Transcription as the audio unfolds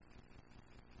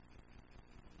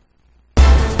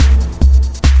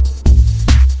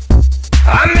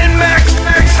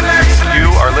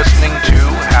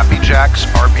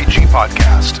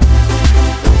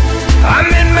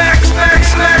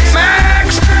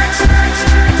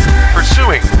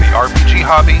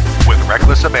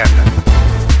reckless abandon.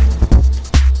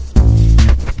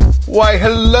 Why,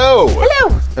 hello!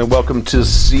 Hello! And welcome to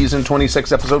Season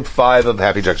 26, Episode 5 of the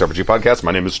Happy Jacks RPG Podcast.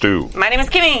 My name is Stu. My name is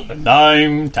Kimmy. And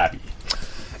I'm Tappy.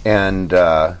 And,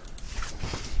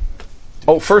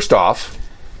 first off,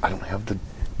 I don't have the...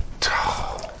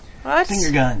 What?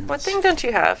 Finger guns. What thing don't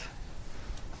you have?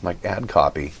 my ad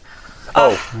copy.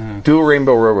 Do a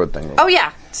Rainbow Railroad thing. Oh,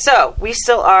 yeah. So, we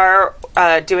still are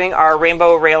doing our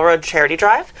Rainbow Railroad charity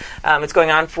drive. It's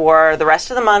going on for the rest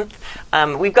of the month.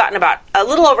 We've gotten about a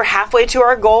little over halfway to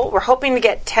our goal. We're hoping to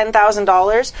get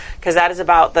 $10,000 because that is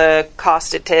about the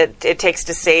cost it takes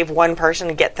to save one person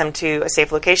and get them to a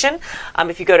safe location.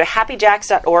 If you go to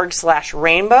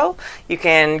happyjacks.org/rainbow, you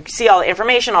can see all the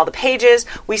information, all the pages.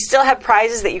 We still have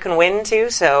prizes that you can win too,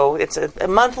 so it's a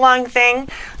month-long thing.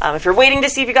 If you're waiting to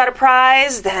see if you got a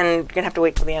prize, then you're going to have to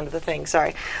wait till the end of the thing.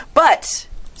 Sorry. But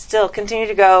still, continue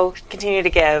to go, continue to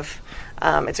give.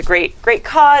 It's a great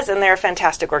cause, and they're a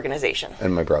fantastic organization.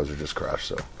 And my browser just crashed,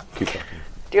 so keep talking.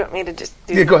 Do you want me to just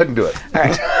do Yeah, go ahead and do it. All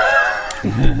right.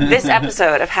 This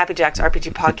episode of Happy Jacks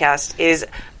RPG Podcast is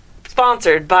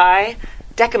sponsored by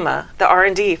Decima, the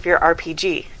R&D for your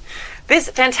RPG. This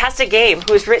fantastic game that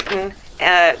was written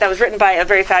by a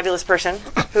very fabulous person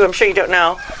who I'm sure you don't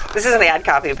know. This isn't the ad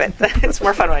copy, but it's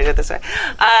more fun when I do it this way.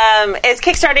 It's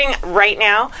kickstarting right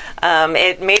now.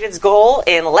 It made its goal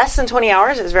in less than 20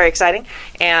 hours. It was very exciting.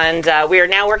 And we are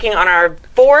now working on our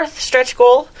fourth stretch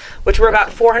goal, which we're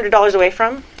about $400 away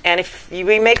from. And if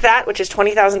we make that, which is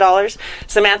 $20,000,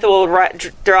 Samantha will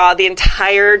draw the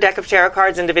entire deck of tarot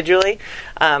cards individually.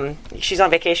 She's on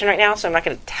vacation right now, so I'm not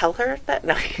going to tell her that.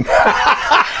 No.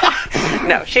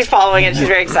 No, she's following it. She's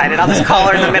very excited. I'll just call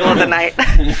her in the middle of the night.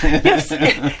 Yes.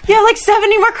 Yeah, like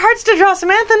 70 more cards to draw,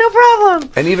 Samantha. No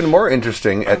problem. And even more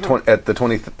interesting, at the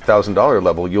 $20,000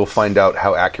 level, you'll find out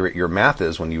how accurate your math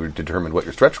is when you determine what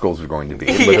your stretch goals are going to be,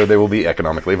 and whether they will be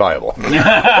economically viable. They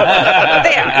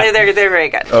are. They're very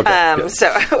good. Okay,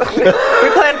 so we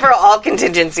planned for all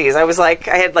contingencies. I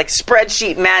had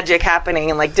spreadsheet magic happening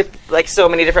in like so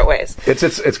many different ways.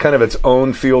 It's kind of its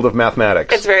own field of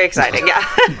mathematics. It's very exciting, yeah.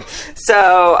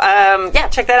 So,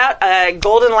 check that out.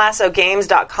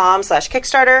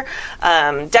 goldenlassogames.com/Kickstarter.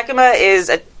 Decima is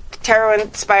a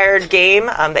tarot-inspired game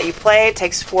that you play. It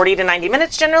takes 40 to 90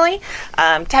 minutes generally.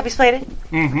 Tabby's played it.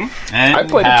 Mm-hmm. I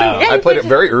played it too. Yeah, I played a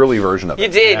very early version of it. You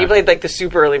did. Yeah. You played the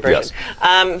super early version.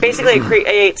 Yes. Basically, it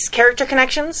creates character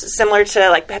connections similar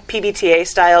to PBTA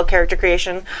style character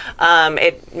creation.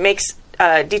 It makes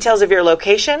details of your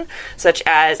location, such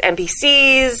as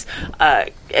NPCs,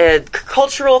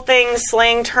 cultural things,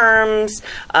 slang terms,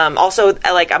 also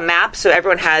a map, so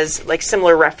everyone has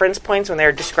similar reference points when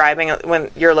they're describing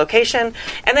your location,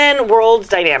 and then world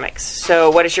dynamics.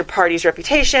 So what is your party's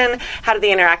reputation? How do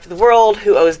they interact with the world?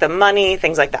 Who owes them money?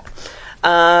 Things like that.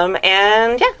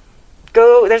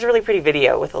 There's a really pretty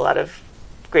video with a lot of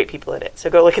great people in it,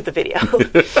 so go look at the video.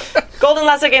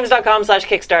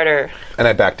 goldenlassogames.com/Kickstarter. And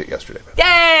I backed it yesterday.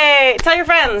 Yay! Tell your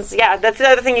friends. Yeah, that's the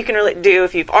other thing you can really do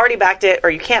if you've already backed it or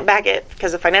you can't back it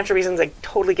because of financial reasons. I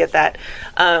totally get that.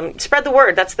 Spread the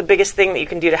word. That's the biggest thing that you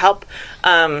can do to help.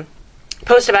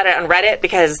 Post about it on Reddit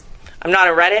because I'm not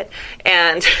on Reddit,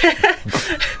 and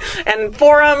and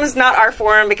forums, not our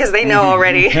forum because they know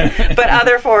already, but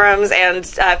other forums and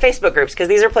Facebook groups because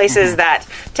these are places that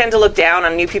tend to look down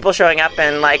on new people showing up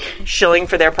and shilling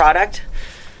for their product.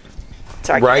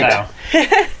 Sorry. Right.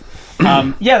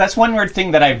 That's one weird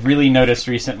thing that I've really noticed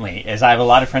recently is I have a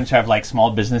lot of friends who have small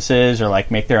businesses or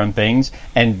make their own things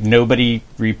and nobody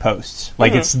reposts.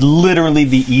 It's literally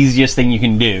the easiest thing you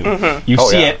can do. Mm-hmm. You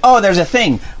see it, there's a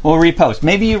thing, we'll repost.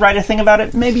 Maybe you write a thing about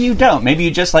it, maybe you don't. Maybe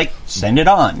you just send it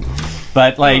on.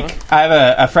 But I have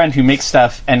a friend who makes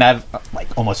stuff and I have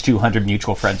almost 200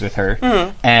 mutual friends with her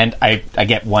and I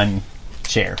get one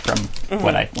share from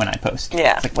when I post.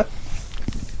 Yeah. It's what?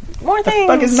 More things.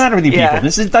 What the fuck is the matter with you people?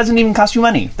 This doesn't even cost you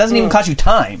money. It doesn't even cost you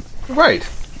time. Right.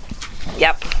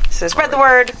 Yep. So spread the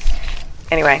word.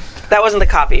 Anyway, that wasn't the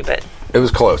copy, but... It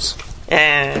was close.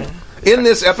 In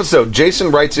this episode, Jason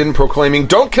writes in proclaiming,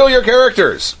 "Don't kill your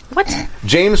characters!" What?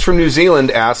 James from New Zealand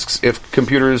asks if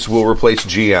computers will replace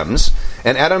GMs.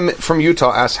 And Adam from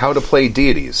Utah asks how to play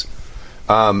deities.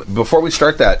 Before we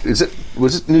start that,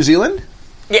 was it New Zealand?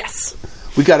 Yes.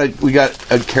 We got a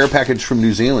care package from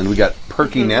New Zealand. We got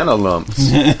perky nano lumps,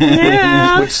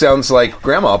 which sounds like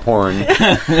grandma porn.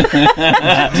 My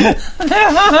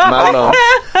lumps,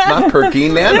 my perky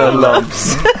nano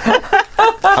lumps.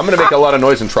 I'm going to make a lot of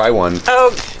noise and try one.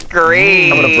 Oh,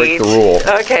 great! I'm going to break the rule.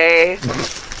 Okay,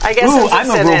 I guess. Ooh, I'm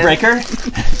a rule breaker.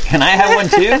 Can I have one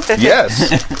too?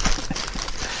 Yes.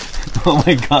 Oh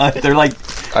my god, they're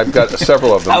I've got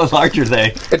several of them. How large are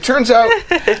they? It turns out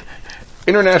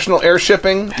international air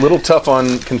shipping, little tough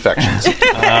on confections.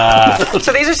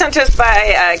 So these are sent to us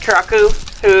by Kiraku,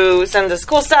 who sends us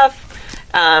cool stuff.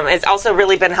 It's also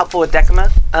really been helpful with Decima.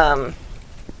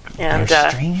 And They're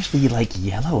strangely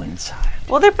yellow inside.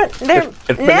 well, they're It's banana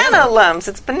banana. lumps.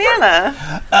 It's banana.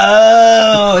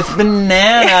 Oh, it's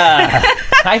banana.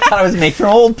 I thought it was made for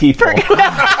old people.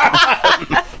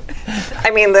 I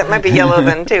mean, that might be yellow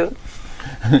then too.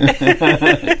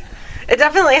 It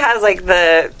definitely has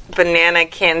the banana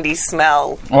candy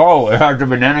smell. Oh, it has a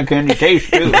banana candy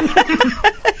taste too.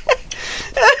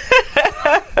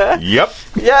 Yep.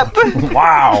 Yep.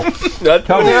 Wow. That's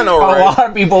banana, A right? lot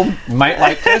of people might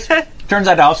like this. Turns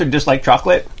out I also dislike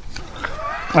chocolate.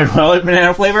 I like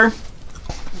banana flavor.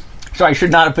 So I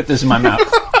should not have put this in my mouth.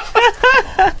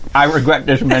 I regret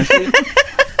this immensely.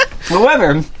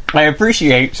 However, I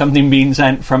appreciate something being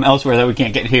sent from elsewhere that we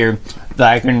can't get here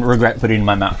that I can regret putting in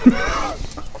my mouth.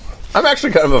 I'm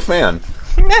actually kind of a fan.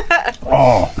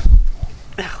 Oh,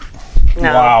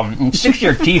 No. wow. It sticks to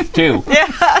your teeth, too.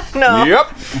 No. Yep.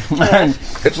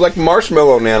 It's like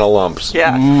marshmallow nano lumps.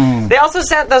 Yeah. They also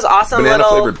sent those awesome Banana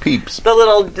little flavored peeps. the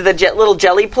little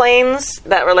jelly planes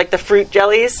that were like the fruit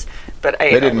jellies. But I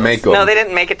ate didn't those. make 'em. No, they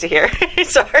didn't make it to here.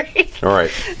 Sorry. All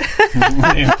right.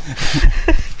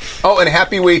 Oh, and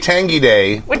Happy Waitangi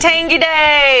Day. Watangi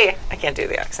Day. I can't do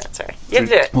the accent. Sorry. You have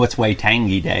to do it. What's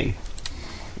Waitangi Day?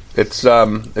 It's a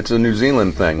New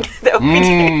Zealand thing. No, we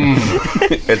do.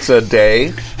 It's a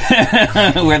day.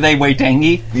 Where they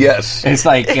Waitangi? Yes. It's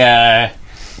like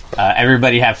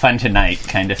everybody have fun tonight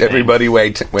kind of thing. Everybody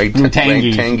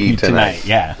Waitangi tonight.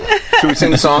 Yeah. Should we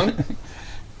sing the song?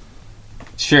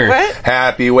 Sure. What?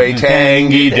 Happy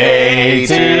Waitangi Day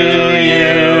to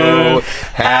you.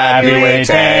 Happy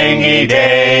Waitangi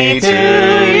Day to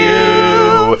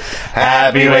you.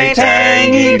 Happy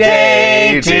Waitangi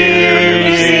Day to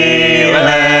New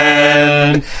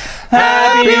Zealand.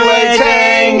 Happy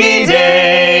Waitangi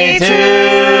Day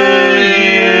to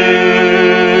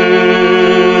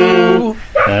you.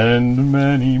 And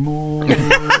many more.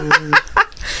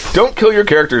 Don't kill your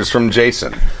characters from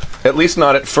Jason. At least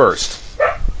not at first.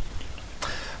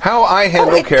 How I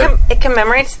handle It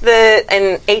commemorates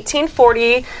in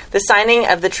 1840 the signing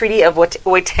of the Treaty of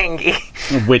Waitangi.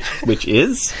 Which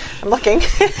is? I'm looking.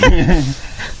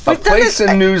 a place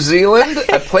in New Zealand,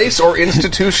 a place or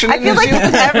institution I in feel New like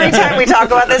Zealand. every time we talk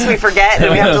about this, we forget and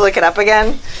we have to look it up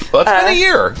again. Well, it's been a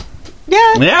year.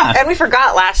 Yeah. Yeah. And we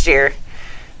forgot last year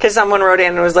because someone wrote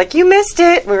in and was like, "You missed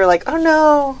it." We were like, "Oh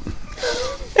no."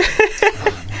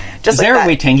 Just Is like there that.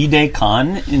 a Waitangi Day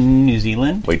Con in New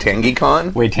Zealand? Waitangi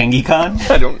Con? Waitangi Con?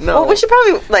 I don't know. Well, we should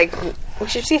probably we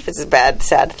should see if it's a bad,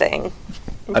 sad thing.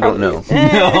 I don't know. No,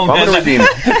 I'm man, gonna redeem.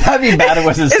 that'd be bad. It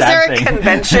was a Is sad there a thing.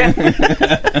 convention?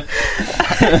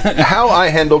 How I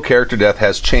handle character death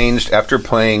has changed after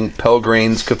playing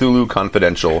Pelgrane's Cthulhu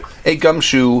Confidential, a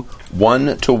Gumshoe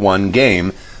 1-to-1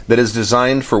 game that is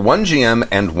designed for one GM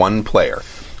and one player,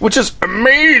 which is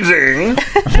amazing.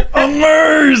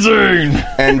 Amazing!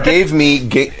 and gave me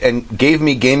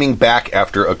gaming back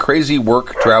after a crazy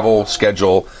work travel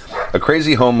schedule, a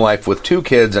crazy home life with 2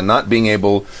 kids, and not being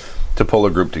able to pull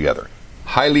a group together.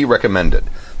 Highly recommended.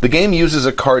 The game uses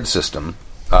a card system.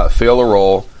 Fail a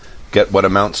roll, get what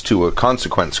amounts to a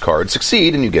consequence card.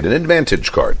 Succeed, and you get an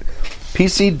advantage card.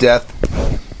 PC Death.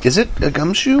 Is it a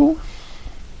Gumshoe?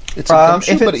 It's a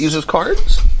Gumshoe, but it uses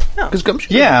cards? Because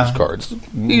Gumshoe uses cards. It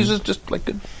uses just like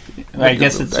a... I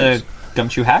guess it's a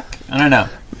Gumshoe hack? I don't know.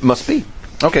 Must be.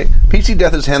 Okay. PC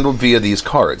Death is handled via these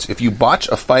cards. If you botch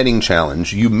a fighting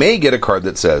challenge, you may get a card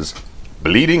that says,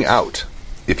 Bleeding Out.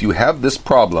 If you have this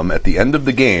problem at the end of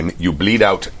the game, you bleed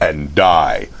out and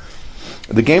die.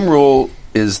 The game rule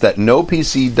is that no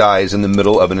PC dies in the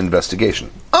middle of an investigation.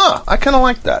 I kind of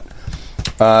like that.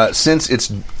 Since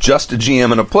it's just a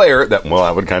GM and a player, that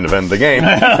would kind of end the game.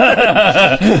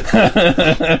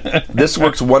 This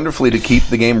works wonderfully to keep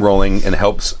the game rolling and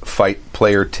helps fight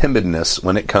player timidness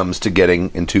when it comes to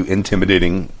getting into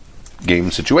intimidating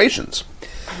game situations.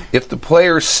 If the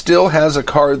player still has a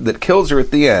card that kills her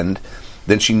at the end,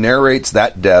 then she narrates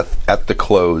that death at the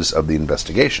close of the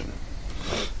investigation.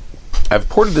 I've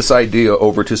ported this idea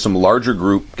over to some larger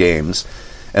group games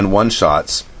and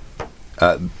one-shots,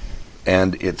 and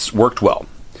it's worked well.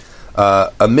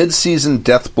 A mid-season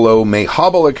death blow may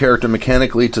hobble a character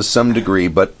mechanically to some degree,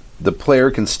 but the player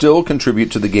can still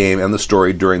contribute to the game and the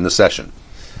story during the session.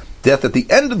 Death at the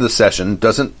end of the session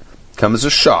doesn't come as a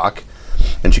shock,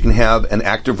 and she can have an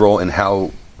active role in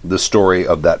how the story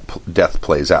of that death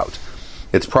plays out.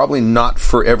 It's probably not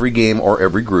for every game or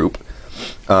every group,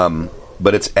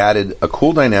 but it's added a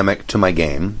cool dynamic to my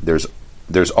game. There's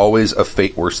always a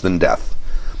fate worse than death.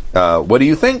 What do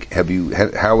you think?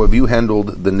 How have you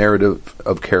handled the narrative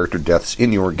of character deaths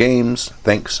in your games?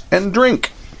 Thanks, and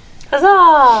drink.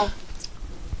 Huzzah!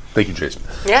 Thank you, Jason.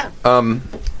 Yeah.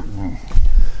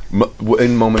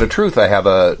 In Moment of Truth, I have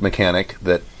a mechanic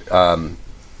that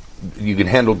you can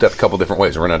handle death a couple different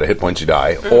ways. You run out of hit points, you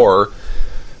die, or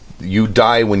you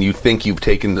die when you think you've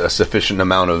taken a sufficient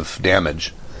amount of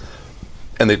damage,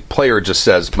 and the player just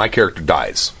says, "My character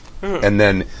dies," and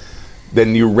then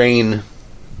you rain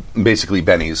basically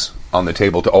bennies on the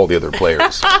table to all the other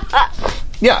players.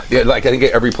 yeah, like I think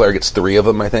every player gets 3 of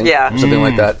them. I think, yeah, or something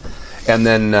like that, and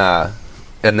then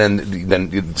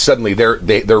suddenly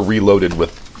they're reloaded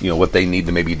with what they need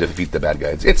to maybe defeat the bad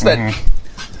guys. It's that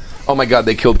oh my god,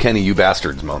 they killed Kenny, you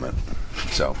bastards moment.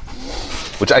 So,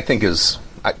 which I think is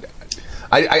I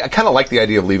kind of like the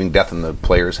idea of leaving death in the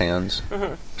players' hands,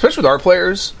 especially with our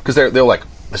players, because they're like,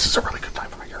 this is a really good time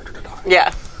for my character to die.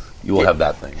 Yeah, you will have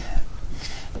that thing.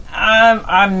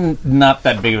 I'm not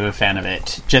that big of a fan of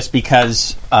it, just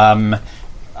because I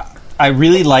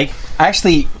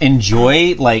actually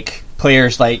enjoy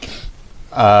players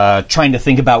trying to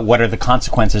think about what are the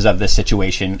consequences of this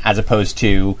situation, as opposed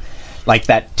to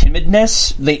that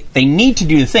timidness. They need to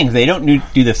do the thing. If they don't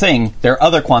do the thing, there are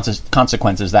other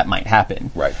consequences that might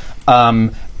happen. Right.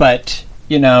 But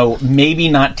maybe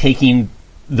not taking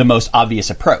the most obvious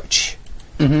approach.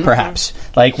 Perhaps.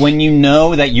 When you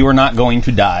know that you are not going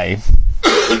to die,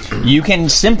 you can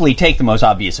simply take the most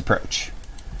obvious approach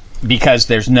because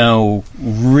there's no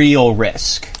real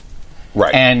risk.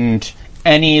 Right. And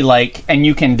and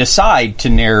you can decide to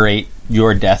narrate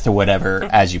your death or whatever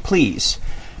as you please.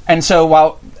 And so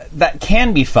while that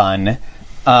can be fun,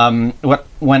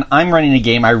 when I'm running a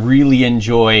game, I really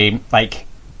enjoy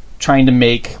trying to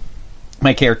make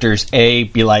my characters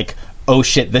be like, oh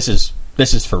shit, this is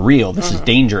for real. This is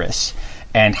dangerous.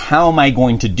 And how am I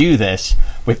going to do this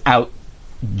without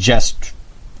just,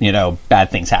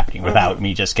 bad things happening, without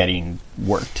me just getting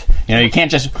worked? You can't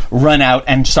just run out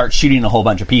and start shooting a whole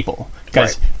bunch of people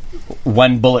because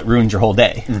one bullet ruins your whole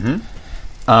day.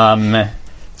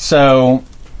 So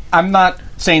I'm not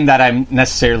saying that I'm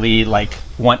necessarily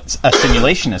want a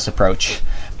simulationist approach,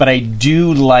 but I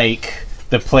do like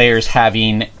the players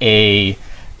having a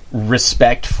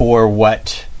respect for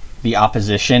what the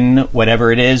opposition,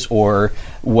 whatever it is, or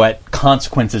what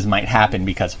consequences might happen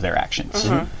because of their actions.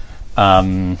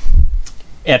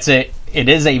 It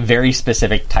is a very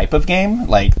specific type of game.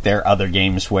 There are other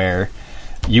games where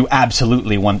you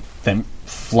absolutely want them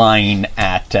flying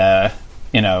at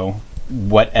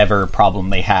whatever problem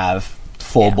they have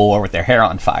full bore with their hair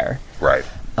on fire. Right.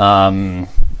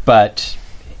 But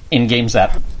in games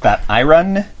that I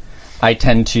run, I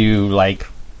tend to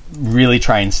really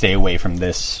try and stay away from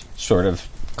this sort of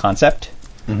concept.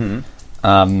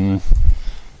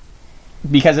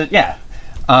 Because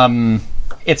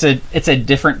it's a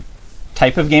different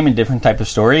type of game and different type of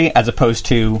story, as opposed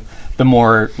to the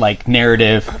more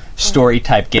narrative story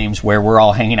type games where we're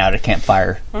all hanging out at a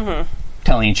campfire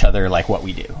telling each other what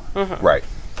we do. Right.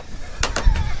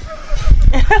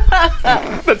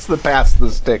 That's the pass the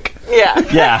stick. Yeah.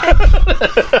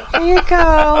 There you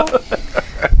go.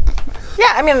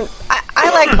 Yeah, I mean, I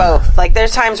like both.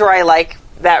 There's times where I like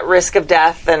that risk of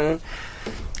death and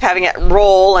having it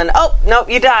roll and, oh, nope,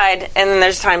 you died. And then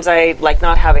there's times I like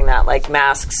not having that,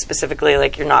 masks specifically,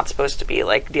 you're not supposed to be,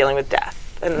 dealing with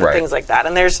death and things like that.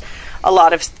 And there's a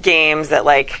lot of games that,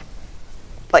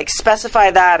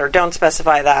 specify that or don't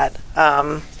specify that.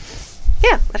 Yeah,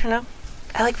 I don't know.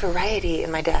 I like variety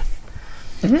in my death.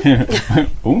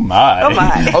 Oh my!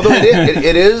 Although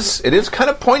it is kind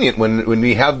of poignant when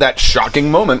we have that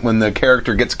shocking moment when the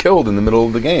character gets killed in the middle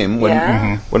of the game.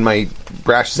 When my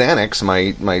Brash Xanax,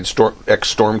 my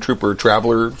ex-Stormtrooper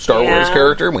Traveler Star Wars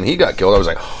character, when he got killed, I was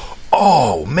like,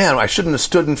 oh man, I shouldn't have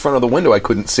stood in front of the window I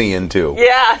couldn't see into.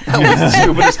 Yeah, that was the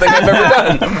stupidest thing I've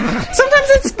ever done.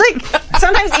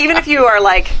 Sometimes even if you are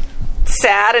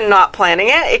sad and not planning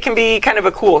it can be kind of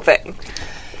a cool thing.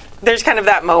 There's kind of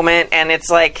that moment, and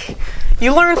it's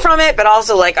you learn from it, but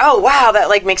also oh wow,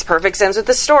 that makes perfect sense with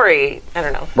the story. I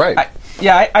don't know. Right.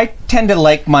 I tend to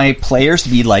like my players to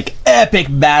be epic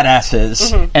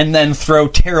badasses and then throw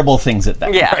terrible things at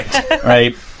them. Yeah.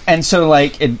 Right. And so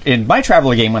in my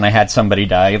Traveler game, when I had somebody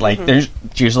die,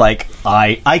 she's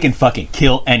I can fucking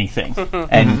kill anything.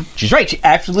 And she's right, she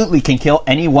absolutely can kill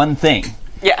any one thing.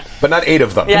 Yeah. But not 8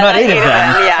 of them. Yeah, not 8 of them.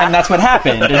 Yeah. And that's what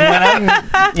happened. And when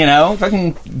I'm,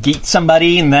 fucking geeked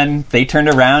somebody, and then they turned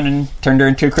around and turned her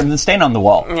into a crimson stain on the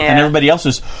wall. Yeah. And everybody else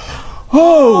was,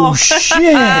 oh shit!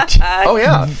 Oh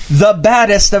yeah. The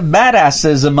baddest of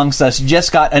badasses amongst us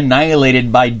just got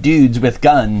annihilated by dudes with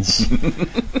guns.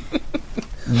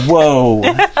 Whoa.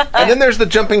 And then there's the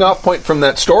jumping off point from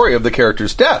that story of the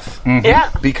character's death.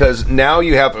 Yeah. Because now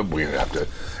we have to.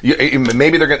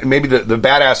 Maybe the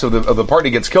badass of the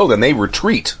party gets killed and they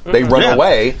retreat. They run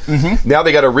away. Now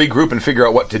they got to regroup and figure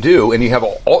out what to do. And you have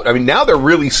now they're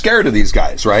really scared of these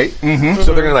guys, right?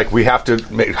 So they're going to we have to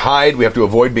hide. We have to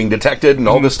avoid being detected and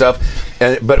all this stuff.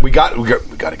 But we got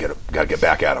to get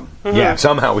back at them. Yeah.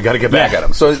 Somehow we got to get back at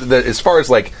them. So as far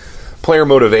as player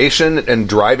motivation and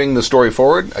driving the story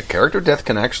forward, a character death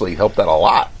can actually help that a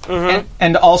lot.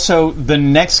 And also, the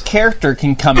next character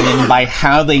can come in by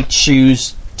how they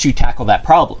choose to tackle that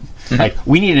problem. Like,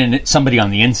 we need somebody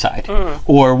on the inside,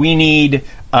 or we need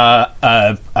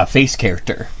a face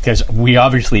character because we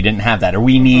obviously didn't have that, or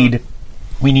we need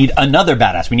another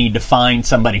badass. We need to find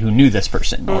somebody who knew this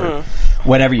person, or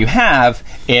whatever you have.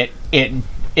 It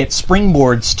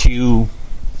springboards to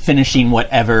finishing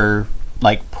whatever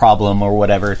problem or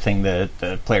whatever thing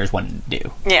the players wanted to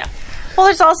do. Yeah. Well,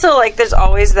 there's also there's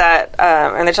always that,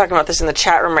 and they're talking about this in the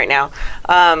chat room right now.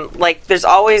 There's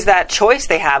always that choice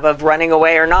they have of running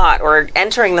away or not, or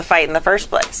entering the fight in the first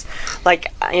place. A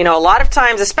lot of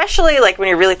times, especially when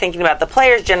you're really thinking about the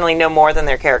players, generally know more than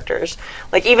their characters.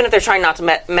 Even if they're trying not to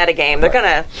metagame, they're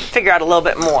going to figure out a little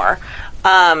bit more.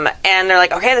 And they're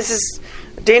like, okay, this is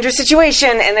a dangerous situation,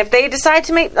 and if they decide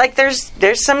to make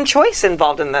there's some choice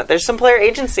involved in that. There's some player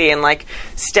agency in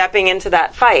stepping into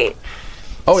that fight.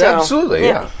 Oh, so, absolutely,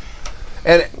 yeah.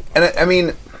 And I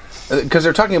mean, because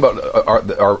they're talking about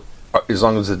as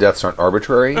long as the deaths aren't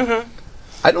arbitrary.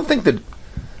 I don't think that.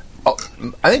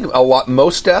 I think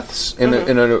most deaths in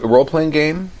a role playing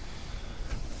game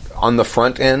on the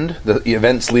front end, the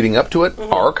events leading up to it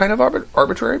are kind of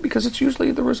arbitrary because it's usually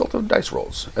the result of dice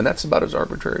rolls, and that's about as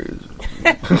arbitrary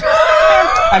as.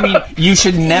 I mean, you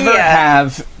should never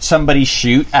have somebody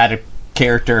shoot at a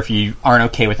character if you aren't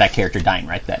okay with that character dying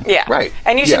right then. Yeah. Right.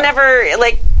 And you should never,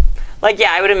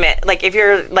 I would admit, if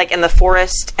you're, in the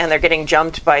forest and they're getting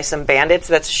jumped by some bandits,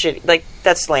 that's shitty.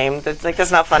 That's lame.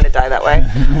 That's not fun to die that way.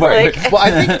 Right. Well,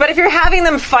 I think... But if you're having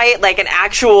them fight, an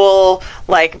actual,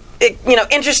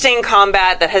 interesting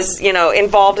combat that has,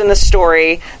 involved in the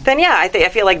story, then, I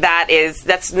feel like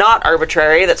that's not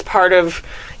arbitrary. That's part of...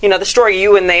 the story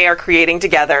you and they are creating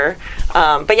together.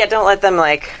 But don't let them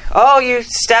you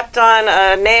stepped on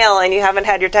a nail and you haven't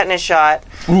had your tetanus shot.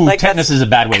 Ooh, tetanus is a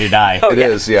bad way to die. It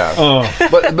is, yeah. Oh.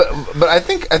 But I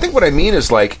think what I mean is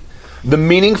the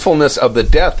meaningfulness of the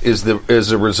death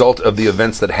is a result of the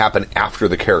events that happen after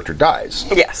the character dies.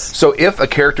 Yes. So if a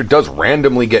character does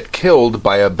randomly get killed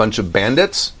by a bunch of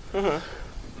bandits,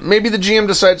 maybe the GM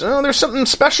decides, there's something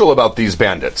special about these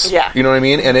bandits. Yeah. You know what I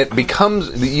mean? And it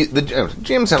becomes... The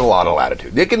GMs have a lot of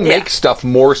latitude. They can make stuff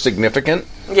more significant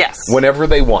whenever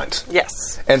they want.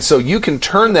 Yes. And so you can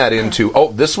turn that into,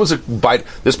 this was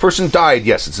this person died.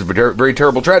 Yes, it's a very, very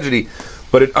terrible tragedy,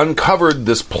 but it uncovered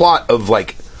this plot of,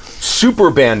 super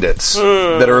bandits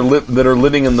that are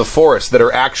living in the forest that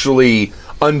are actually...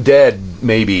 undead,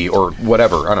 maybe, or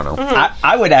whatever. I don't know.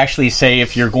 I would actually say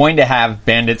if you're going to have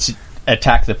bandits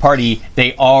attack the party,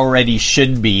 they already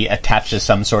should be attached to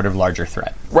some sort of larger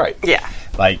threat. Right. Yeah.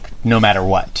 No matter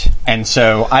what. And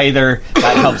so either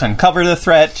that helps uncover the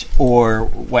threat or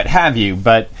what have you,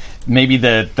 but maybe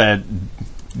the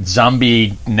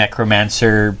zombie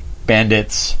necromancer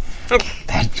bandits...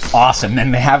 That's awesome.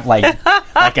 And they have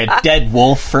a dead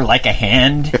wolf for a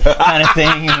hand kind of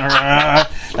thing.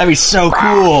 That'd be so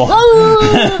cool. A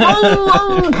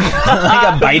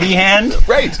bitey hand.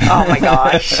 Right. Oh my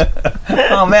gosh.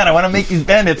 Oh man, I want to make these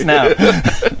bandits now.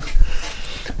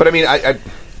 But I mean,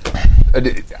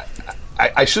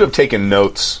 I should have taken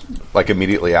notes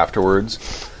immediately afterwards.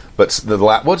 But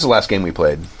what was the last game we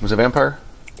played? Was it Vampire?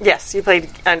 Yes, you played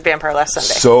Vampire last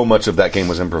Sunday. So much of that game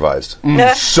was improvised.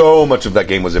 So much of that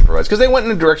game was improvised. Because they went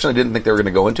in a direction I didn't think they were going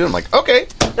to go into. I'm like, okay.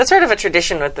 That's sort of a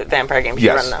tradition with the Vampire games you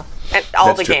run, though. And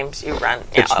all the games you run.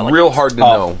 Yeah, it's real hard to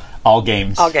know. All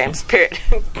games. All games, period.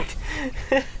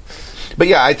 But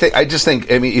yeah, I just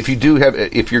think, I mean, if you have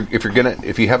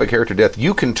a character death,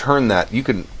 you can turn that, you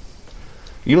don't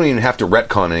even have to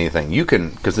retcon anything. You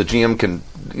can, because the GM can,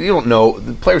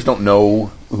 the players don't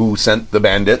know who sent the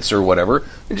bandits or whatever.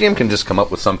 The GM can just come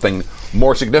up with something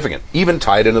more significant, even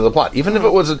tied into the plot. Even if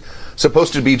it was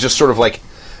supposed to be just sort of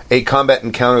a combat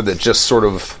encounter that just sort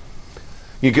of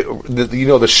You get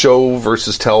the show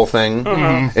versus tell thing,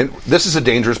 and this is a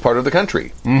dangerous part of the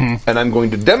country, and I'm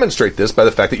going to demonstrate this by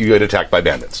the fact that you get attacked by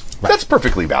bandits. Right. That's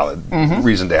perfectly valid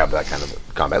reason to have that kind of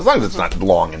combat, as long as it's not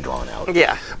long and drawn out.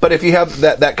 Yeah. But if you have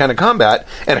that kind of combat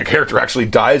and a character actually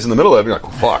dies in the middle of it, you're like,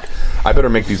 oh, fuck, I better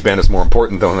make these bandits more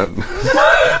important than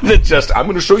just I'm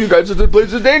going to show you guys that the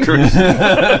place is dangerous.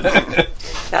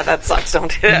 Yeah, that sucks.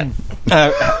 Don't do that.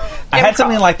 I had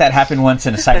something like that happen once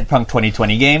in a Cyberpunk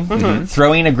 2020 game.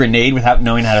 Throwing a grenade without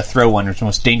knowing how to throw one is the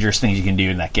most dangerous thing you can do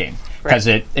in that game. Because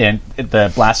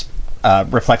the blast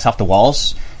reflects off the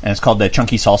walls, and it's called the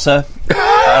chunky salsa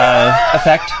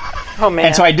effect. Oh, man.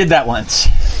 And so I did that once,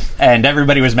 and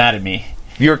everybody was mad at me.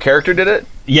 Your character did it?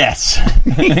 Yes.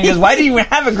 He goes, why do you even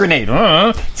have a grenade?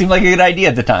 Seemed like a good idea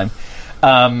at the time.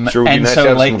 Sure would be nice to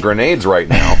have some grenades right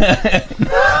now.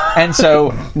 And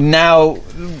so now,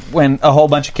 when a whole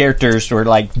bunch of characters were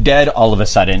dead all of a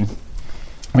sudden,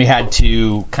 we had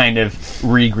to kind of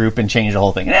regroup and change the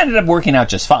whole thing. It ended up working out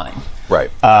just fine. Right.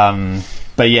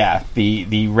 But yeah,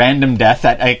 the random death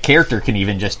that a character can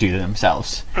even just do to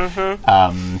themselves.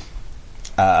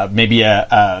 Maybe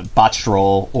a botched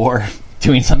roll or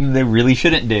doing something they really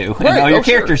shouldn't do. Right. And your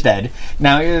character's dead.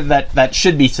 Now that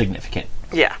should be significant.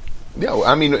 Yeah. Yeah,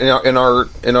 I mean, in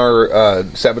our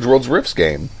Savage Worlds Rifts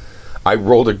game, I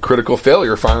rolled a critical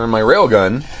failure firing my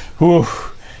railgun,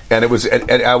 and it was,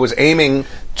 and I was aiming.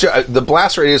 The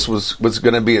blast radius was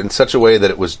going to be in such a way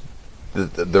that it was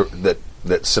that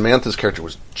Samantha's character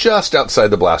was just outside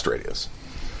the blast radius.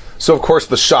 So of course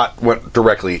the shot went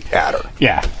directly at her.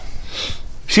 Yeah.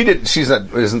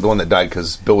 Isn't the one that died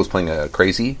because Bill was playing a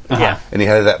crazy. Yeah. And they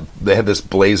had this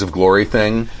blaze of glory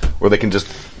thing where they can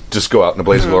just go out in a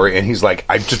blaze of glory, and he's like,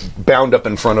 I just bound up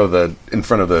in front of the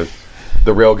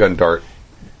railgun dart,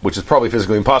 which is probably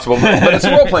physically impossible, but it's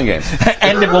a role playing game.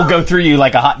 And it will go through you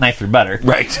like a hot knife through butter.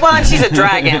 Right. Well, and she's a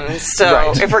dragon, so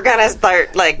Right. if we're gonna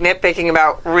start nitpicking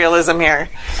about realism here,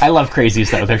 I love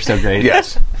crazies though; they're so great.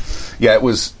 Yes. Yeah, it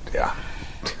was. Yeah.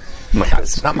 Oh my God,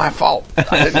 it's not my fault. I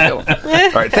didn't know.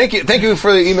 All right, thank you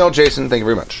for the email, Jason. Thank you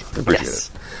very much. I appreciate it.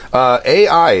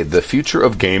 AI, the future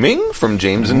of gaming, from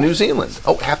James in New Zealand.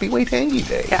 Oh, happy Waitangi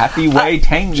Day. Yeah. Happy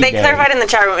Waitangi they Day. clarified in the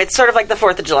chat room. It's sort of like the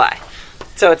 4th of July,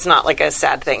 so it's not like a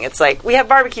sad thing. It's like we have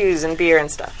barbecues and beer and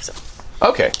stuff. So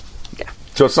Okay. yeah.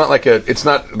 So it's not like it's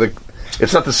not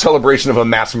the celebration of a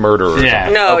mass murder. Yeah.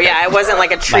 No, Okay. yeah, it wasn't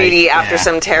like a treaty after yeah.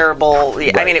 some terrible.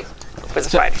 Yeah, I mean, it was a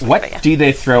fight. What but yeah. do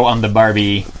they throw on the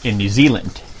Barbie in New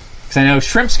Zealand? Because I know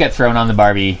shrimps get thrown on the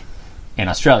Barbie in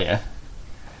Australia.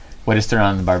 What is thrown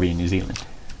on the Barbie in New Zealand?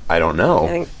 I don't know. I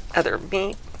think other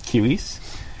meat. Kiwis?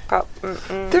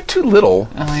 They're too little.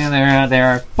 Oh yeah,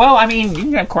 they're. Well, I mean, you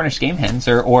can have Cornish game hens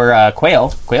or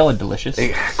quail. Quail are delicious.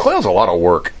 Quail's a lot of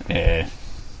work. Yeah.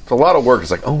 It's a lot of work. It's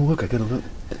like, oh look, I got a little.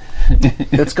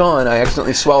 It's gone. I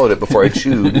accidentally swallowed it before I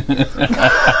chewed. Have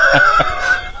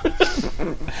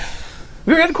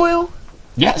you ever had quail?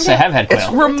 Yes, I have had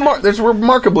quail. There's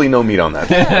remarkably no meat on that.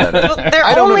 Well, they're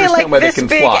I don't only understand why like they this can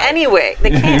big fly. anyway.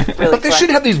 They can't really. But they fly. should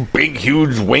have these big,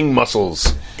 huge wing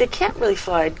muscles. They can't really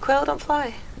fly. Quail don't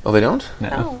fly. Oh, they don't?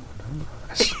 No.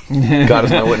 God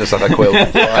is my witness. I thought quail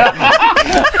can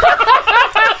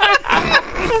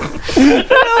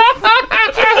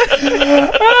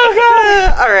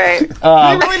All right.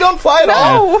 fly. They really don't fly at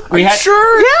all. We had,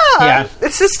 Sure. Yeah.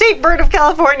 It's the state bird of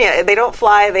California. They don't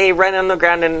fly. They run on the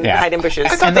ground and Yeah. hide in bushes. I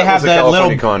thought and they that have was a the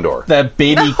California little condor.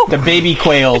 the baby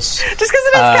quails. Just because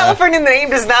it has California in the name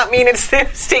does not mean it's the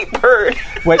state bird.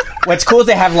 What's cool is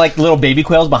they have little baby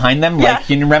quails behind them. Yeah. Like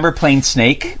you remember playing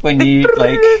Snake when you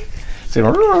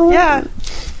Yeah.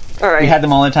 All right. We had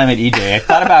them all the time at EJ. I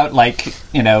thought about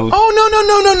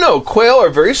Oh, no. Quail are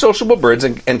very sociable birds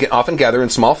and can often gather in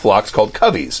small flocks called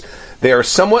coveys. They are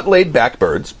somewhat laid-back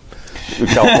birds. In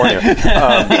California.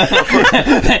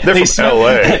 They're from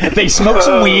L.A. They smoke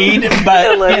some weed,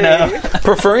 but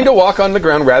Preferring to walk on the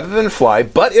ground rather than fly,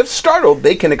 but if startled,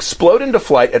 they can explode into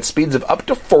flight at speeds of up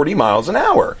to 40 miles an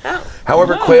hour. Oh.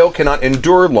 However, quail cannot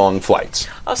endure long flights.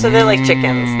 Oh, so they're like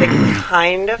chickens. They can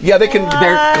kind of. Yeah, they can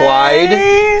glide.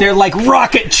 they're like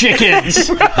rocket chickens.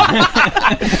 Well,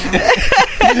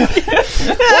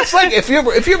 it's like if you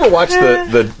ever watch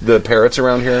the parrots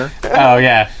around here, Oh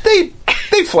yeah. they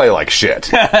fly like shit.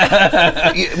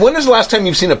 When is the last time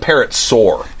you've seen a parrot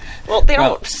soar? Well, they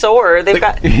don't soar. They've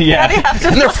got. Yeah. They have to.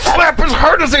 And they're flap as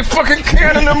hard as they fucking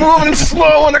can, and they're moving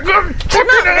slow, and they're They're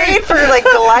not made for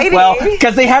gliding. Well,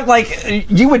 because they have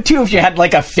you would too if you had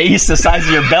a face the size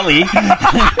of your belly.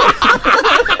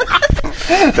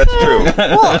 That's true.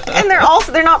 Well, and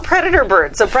they're not predator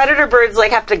birds. So predator birds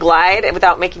have to glide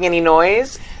without making any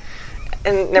noise.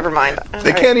 And never mind.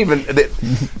 They can't even.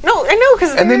 No, I know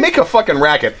because and they make a fucking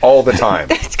racket all the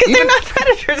time. It's because they're not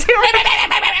predators.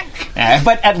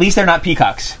 But at least they're not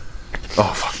peacocks.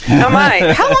 Oh fuck! Oh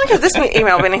my! How long has this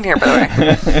email been in here, by the way?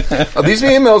 These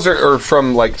emails are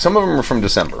from like some of them are from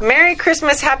December. Merry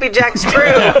Christmas, Happy Jack's Crew. All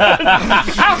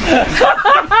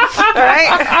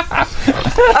right.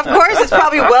 Of course, it's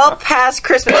probably well past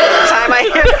Christmas by the time I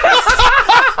hear this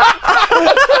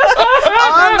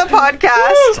on the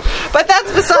podcast, but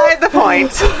that's beside the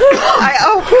point.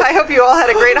 I hope you all had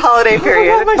a great holiday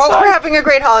period. Well, we're having a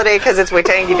great holiday because it's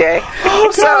Waitangi Day.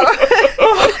 Oh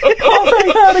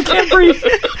my God, I can't breathe.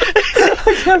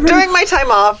 During my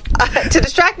time off, to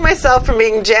distract myself from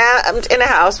being jammed in a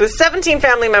house with 17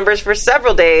 family members for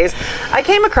several days, I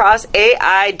came across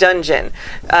AI Dungeon,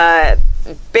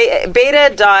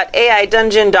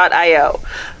 beta.aidungeon.io.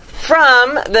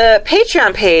 From the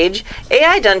Patreon page,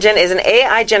 AI Dungeon is an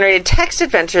AI-generated text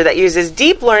adventure that uses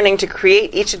deep learning to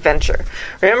create each adventure.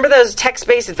 Remember those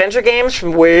text-based adventure games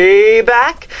from way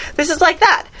back? This is like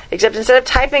that, except instead of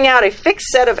typing out a fixed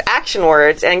set of action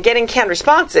words and getting canned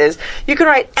responses, you can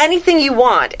write anything you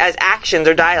want as actions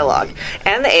or dialogue,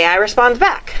 and the AI responds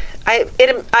back. It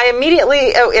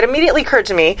immediately occurred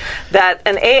to me that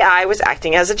an AI was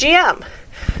acting as a GM.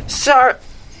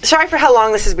 Sorry for how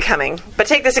long this is becoming, but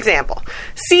take this example.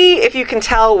 See if you can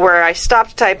tell where I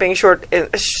stopped typing typing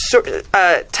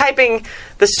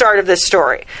the start of this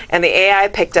story, and the AI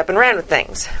picked up and ran with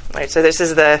things. Right, so this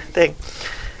is the thing.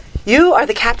 You are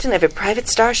the captain of a private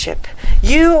starship.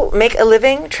 You make a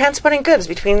living transporting goods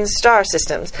between star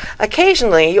systems.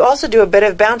 Occasionally, you also do a bit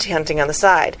of bounty hunting on the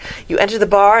side. You enter the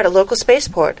bar at a local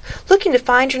spaceport, looking to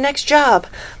find your next job.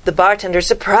 The bartender is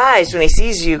surprised when he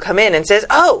sees you come in and says,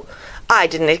 "Oh, I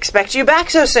didn't expect you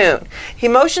back so soon." He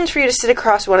motions for you to sit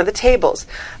across one of the tables.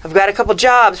 "I've got a couple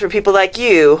jobs for people like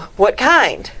you. What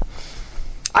kind?"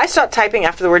 I stopped typing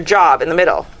after the word job in the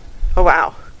middle. Oh,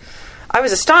 wow. I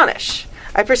was astonished.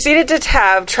 I proceeded to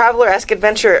have a traveler-esque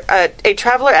adventure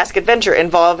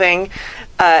involving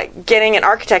getting an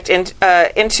architect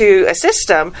into a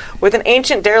system with an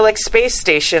ancient derelict space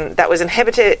station that was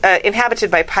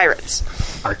inhabited by pirates.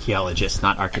 Archaeologist,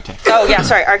 not architect. Oh, yeah,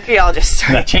 sorry, archaeologist.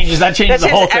 Sorry. That changes the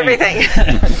whole thing. Everything.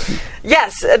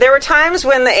 Yes, there were times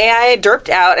when the AI derped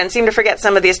out and seemed to forget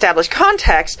some of the established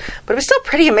context, but it was still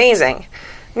pretty amazing.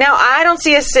 Now, I don't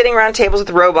see us sitting around tables with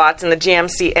robots in the GM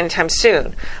seat anytime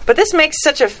soon, but this makes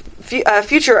such a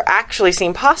future actually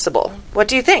seem possible. What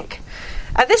do you think?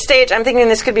 At this stage, I'm thinking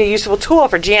this could be a useful tool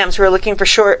for GMs who are looking for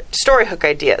short story hook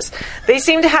ideas. They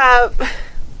seem to have...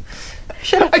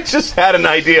 I just had an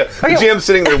idea. The GM's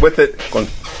sitting there with it, going...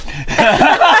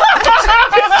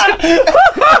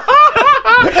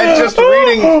 and just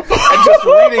reading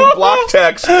block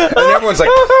text, and everyone's like,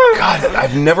 "God,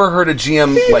 I've never heard a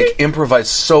GM like improvise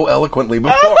so eloquently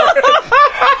before."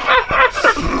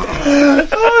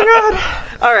 Oh God!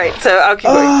 All right, so I'll keep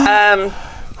going.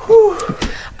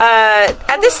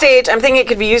 At this stage, I'm thinking it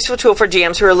could be a useful tool for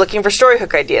GMs who are looking for story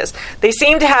hook ideas. They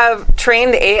seem to have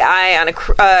trained the AI on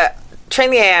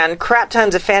crap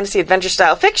tons of fantasy adventure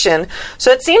style fiction,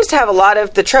 so it seems to have a lot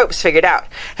of the tropes figured out.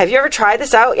 Have you ever tried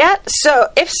this out yet? So,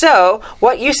 if so,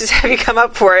 what uses have you come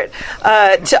up for it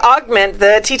to augment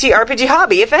the TTRPG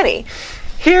hobby, if any?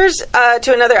 Here's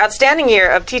to another outstanding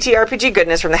year of TTRPG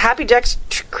goodness from the Happy Jacks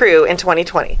crew in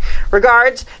 2020.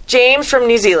 Regards, James from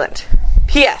New Zealand.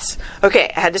 P.S.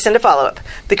 Okay, I had to send a follow-up.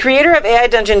 The creator of AI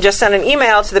Dungeon just sent an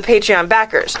email to the Patreon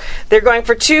backers. They're going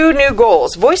for 2 new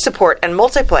goals, voice support and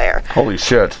multiplayer. Holy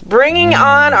shit. Bringing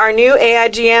on our new AI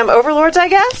GM overlords, I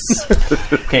guess?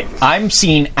 Okay, I'm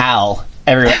seeing Al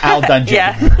everywhere. Al Dungeon.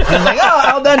 Yeah. I'm like, oh,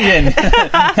 Al Dungeon.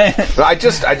 I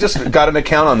just got an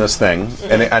account on this thing,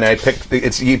 and I picked.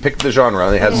 He picked the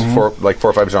genre. It has 4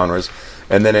 or 5 genres,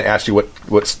 and then it asks you what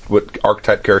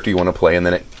archetype character you want to play, and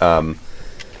then it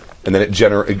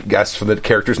asks for the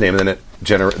character's name, and then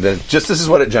this is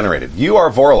what it generated. You are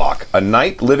Vorlok, a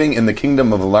knight living in the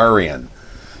kingdom of Larian.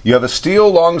 You have a steel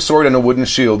longsword and a wooden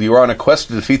shield. You are on a quest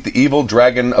to defeat the evil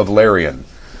dragon of Larian.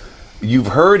 You've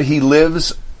heard he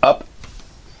lives up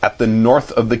at the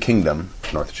north of the kingdom.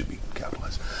 North should be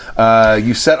capitalized.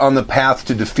 You set on the path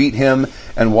to defeat him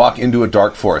and walk into a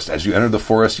dark forest. As you enter the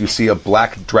forest, you see a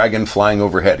black dragon flying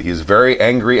overhead. He is very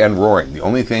angry and roaring. The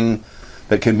only thing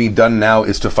that can be done now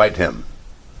is to fight him.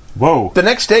 Whoa. The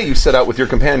next day you set out with your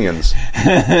companions.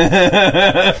 Not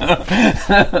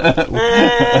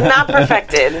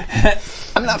perfected.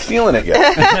 I'm not feeling it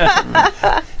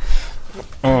yet.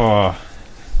 Oh.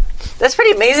 That's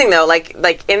pretty amazing, though. Like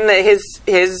in his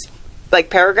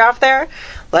paragraph there,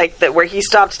 like that where he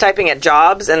stopped typing at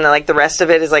jobs, and the rest of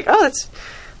it is like, oh,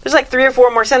 there's like 3 or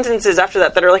 4 more sentences after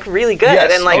that are like really good,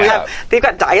 Yes. and like Oh, yeah. they've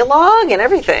got dialogue and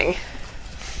everything.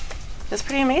 It's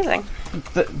pretty amazing.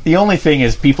 The only thing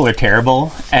is people are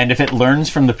terrible, and if it learns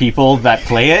from the people that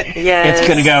play it, Yes.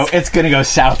 it's gonna go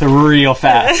south real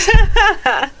fast.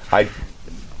 I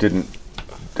didn't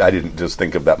just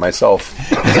think of that myself.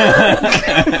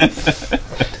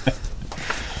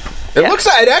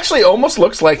 It actually almost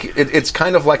looks like it's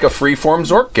kind of like a free-form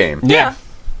Zork game. Yeah.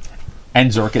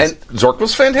 And Zork is... And Zork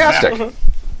was fantastic. Yeah.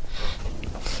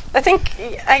 I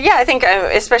think,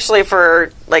 especially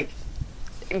for like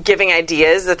giving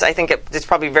ideas, I think it's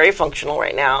probably very functional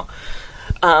right now.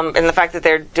 And the fact that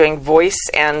they're doing voice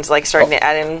and like starting to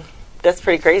add in, that's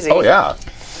pretty crazy. Oh, yeah.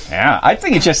 Yeah, I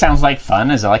think it just sounds like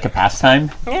fun as like a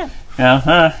pastime. Yeah. You know,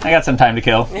 I got some time to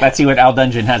kill. Let's see what Al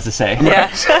Dungeon has to say. Yeah.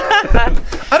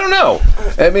 I don't know.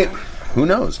 I mean, who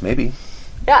knows? Maybe.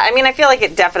 Yeah, I mean, I feel like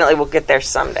it definitely will get there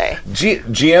someday.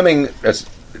 GMing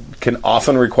can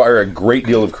often require a great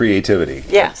deal of creativity.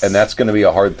 Yes. And that's going to be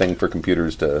a hard thing for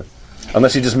computers to...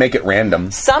 Unless you just make it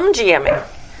random. Some GMing.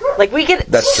 Like, we get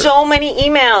That's true. so many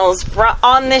emails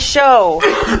on this show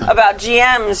about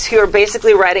GMs who are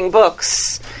basically writing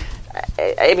books.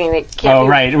 I mean, it can't Oh, be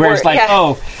right. Where it's like,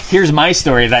 yeah. here's my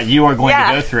story that you are going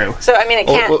to go through. So, I mean, it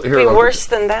can't here, be I'll worse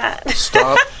than that.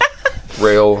 Stop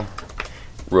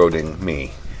railroading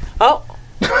me. Oh.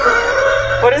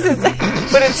 What does it say?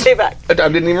 What did it say back? I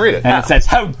didn't even read it. And it says,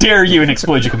 how dare you, and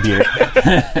explode your computer.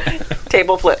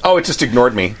 Table flip. Oh, it just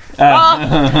ignored me.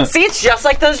 See, it's just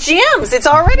like those GMs. It's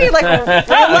already like real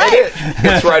life.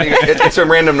 It's writing. It's a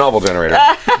random novel generator.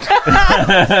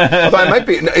 Although I might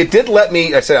be. It did let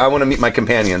me. I said I want to meet my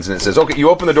companions, and it says, "Okay, you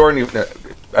open the door, and you."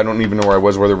 I don't even know where I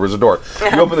was, where there was a door.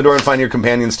 You open the door and find your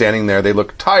companion standing there. They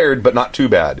look tired, but not too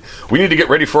bad. We need to get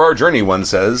ready for our journey, one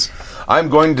says. I'm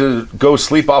going to go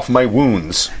sleep off my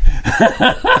wounds.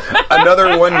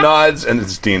 Another one nods, and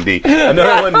it's D&D.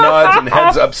 Another one nods and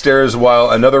heads upstairs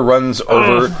while another runs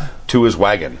over to his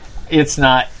wagon. It's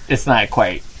not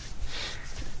quite.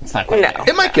 It's not quite. No. there.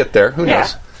 It might get there. Who Yeah.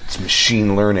 knows? It's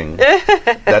machine learning.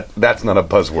 That's not a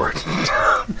buzzword.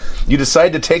 You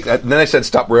decide to take... Then I said,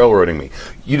 stop railroading me.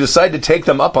 You decide to take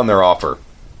them up on their offer.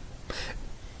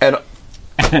 And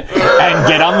And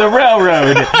get on the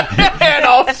railroad. and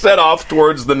all set off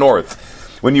towards the north.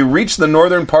 When you reach the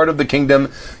northern part of the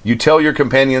kingdom, you tell your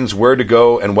companions where to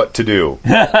go and what to do.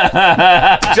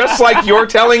 Just like you're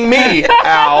telling me,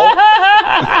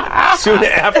 Al. Soon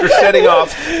after setting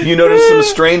off, you notice some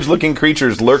strange-looking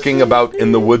creatures lurking about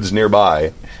in the woods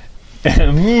nearby.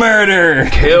 Murder.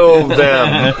 Kill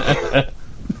them.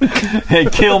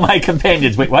 Kill my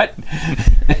companions. Wait, what?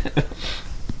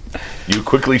 You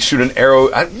quickly shoot an arrow.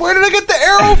 Where did I get the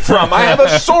arrow from? I have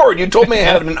a sword. You told me I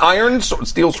had an iron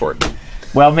steel sword.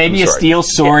 Well, maybe I'm a sorry. steel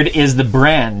sword is the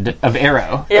brand of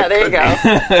arrow. Yeah, there you go.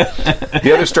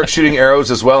 The others start shooting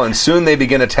arrows as well, and soon they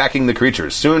begin attacking the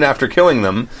creatures. Soon after killing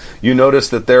them, you notice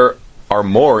that there are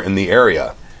more in the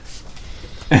area.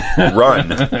 Run.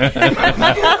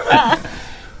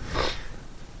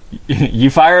 You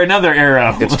fire another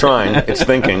arrow. It's trying. It's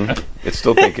thinking. It's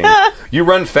still thinking. You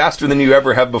run faster than you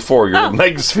ever have before. Your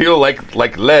legs feel like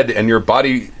lead, and your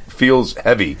body feels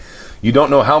heavy. You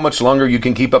don't know how much longer you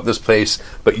can keep up this pace,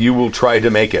 but you will try to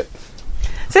make it.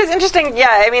 So it's interesting. Yeah,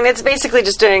 I mean, it's basically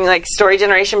just doing like story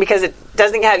generation because it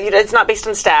doesn't have. It's not based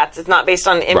on stats. It's not based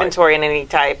on inventory in any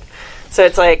type. So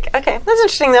it's like, okay, that's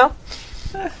interesting though.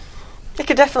 It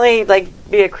could definitely like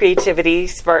be a creativity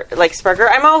sparker.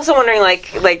 I'm also wondering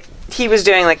like he was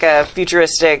doing like a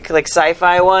futuristic like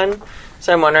sci-fi one.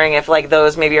 So I'm wondering if like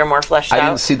those maybe are more fleshed I out.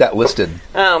 didn't see that listed.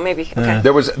 Oh, maybe. Okay.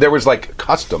 There was like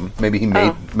custom. Maybe he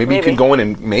made. Maybe you maybe. can go in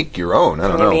and make your own. I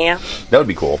don't know. Maybe, yeah. That would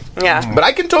be cool. Yeah. But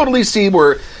I can totally see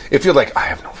where if you're like, I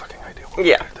have no fucking idea what to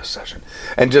do this session,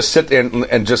 and just sit there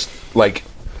and just like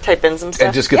Type in some stuff.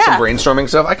 and just get some brainstorming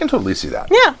stuff. I can totally see that.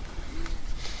 Yeah.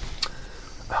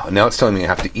 Oh, now it's telling me I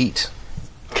have to eat.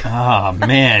 Oh,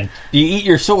 man. You eat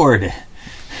your sword.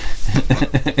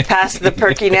 Pass the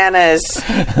perky nanas.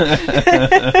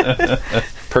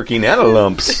 Perky nana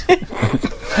lumps.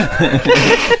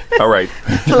 All right.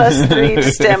 +3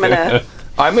 stamina.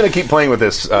 I'm going to keep playing with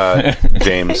this,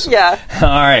 James. Yeah. All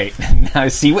right. Now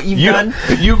see what you've done?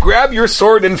 You grab your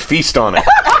sword and feast on it.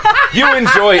 You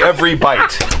enjoy every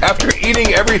bite. After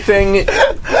eating everything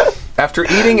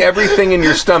in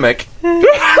your stomach,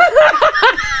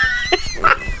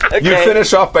 you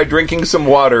finish off by drinking some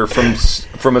water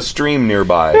from a stream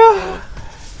nearby.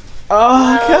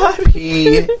 Oh, God.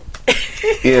 Pee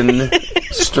in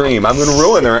stream. I'm going to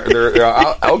ruin their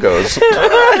algos.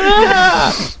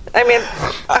 I mean,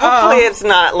 hopefully it's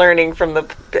not learning from the...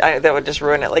 that would just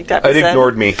ruin it, like Debbie It said.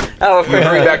 ignored me. Oh, of course.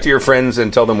 Hurry back to your friends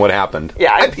and tell them what happened.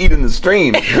 Yeah. I peed in the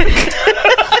stream.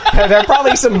 There are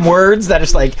probably some words that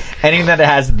is like anything that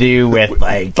has to do with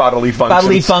like Bodily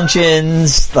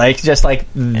functions. like just like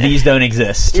these don't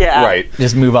exist. Yeah. Right.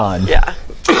 Just move on. Yeah.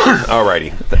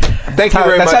 Alrighty. Thank you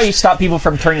very That's much. how you stop people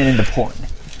from turning into porn.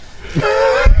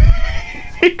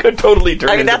 It could totally turn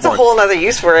I mean, into that's a porn. whole other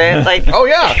use for it. Like, Oh,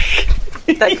 yeah.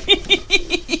 like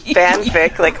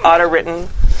fanfic, like auto-written.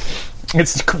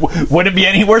 Wouldn't it be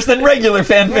any worse than regular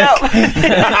fanfic? No.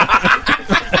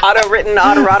 Auto-written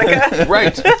autoerotica.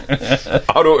 Right.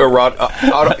 Auto-write,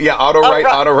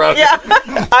 auto-erotica. Yeah.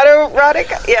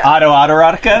 Autoerotica. Yeah.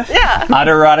 Autoerotica? Yeah.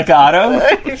 Autoerotica auto?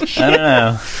 I don't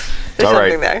know. There's All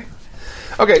right. something there.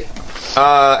 Okay.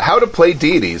 How to play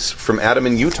deities from Adam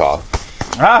in Utah.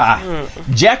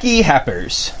 Jackie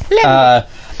Happers.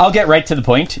 I'll get right to the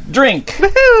point. Drink.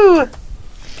 Woohoo!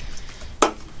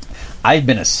 I've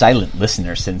been a silent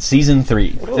listener since season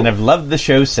 3, and I've loved the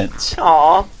show since.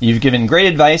 Aw. You've given great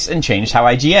advice and changed how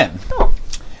I GM. Oh.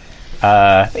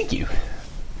 Thank you.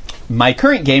 My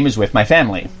current game is with my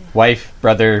family. Wife,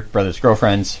 brother, brother's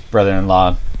girlfriends,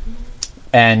 brother-in-law.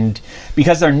 And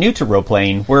because they're new to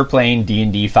role-playing, we're playing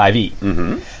D&D 5e.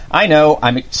 Mm-hmm. I know,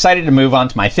 I'm excited to move on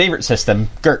to my favorite system,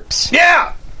 GURPS.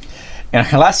 Yeah! In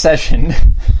our last session,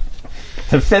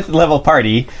 the 5th level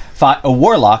party fought a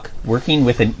warlock working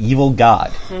with an evil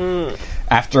god.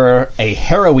 After a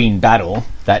harrowing battle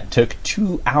that took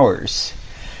 2 hours,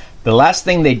 the last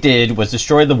thing they did was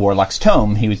destroy the warlock's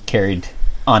tome he was carried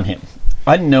on him,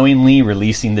 unknowingly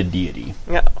releasing the deity.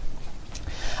 Yeah.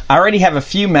 I already have a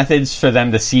few methods for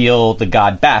them to seal the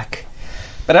god back,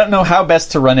 but I don't know how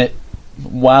best to run it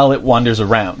while it wanders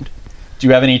around. Do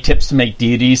you have any tips to make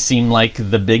deities seem like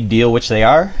the big deal which they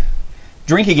are?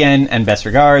 Drink again, and best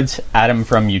regards, Adam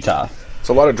from Utah. It's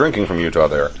a lot of drinking from Utah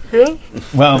there.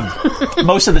 Well,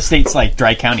 most of the state's like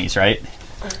dry counties, right?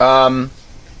 No.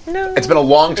 It's been a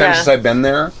long time Yeah. since I've been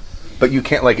there, but you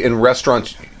can't, like, in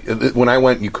restaurants, when I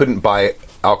went, you couldn't buy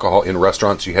alcohol in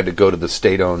restaurants. You had to go to the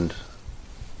state-owned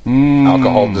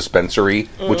alcohol dispensary,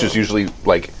 which is usually,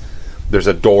 like, there's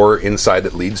a door inside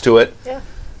that leads to it. Yeah.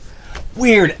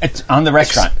 Weird. It's on the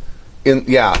restaurant.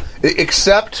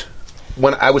 Except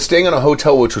when I was staying in a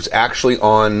hotel which was actually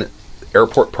on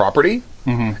airport property,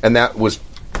 and that was,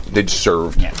 they'd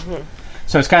served. Yeah.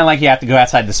 So it's kind of like you have to go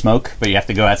outside to smoke, but you have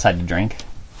to go outside to drink.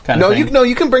 Kind of thing.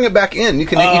 You can bring it back in. You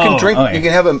can drink. okay. You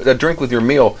can have a drink with your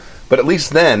meal. But at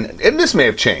least then, and this may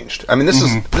have changed. I mean, this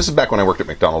is back when I worked at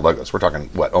McDonnell Douglas. We're talking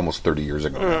almost 30 years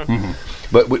ago now.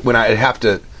 But when I'd have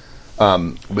to,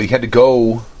 we had to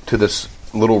go to this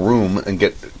little room and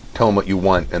tell them what you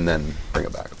want, and then bring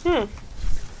it back.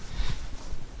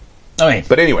 Okay.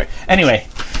 But anyway,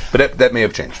 But that may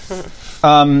have changed.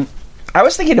 I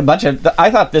was thinking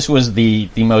I thought this was the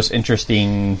most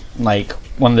interesting, like,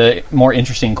 one of the more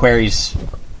interesting queries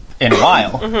in a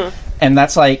while. And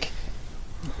that's like,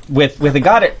 with a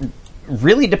god, it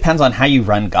really depends on how you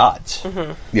run gods.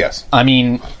 Yes. I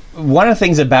mean, one of the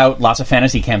things about lots of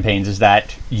fantasy campaigns is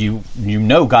that you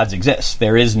know gods exist.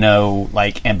 There is no,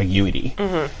 like, ambiguity.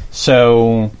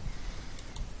 So,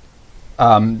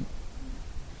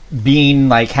 being,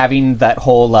 like, having that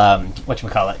whole,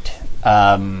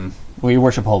 whatchamacallit, we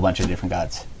worship a whole bunch of different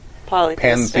gods.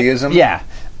 Polytheistic. Pantheism? Yeah,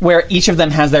 where each of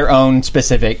them has their own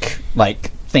specific,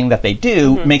 like, thing that they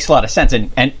do makes a lot of sense,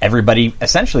 and everybody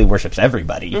essentially worships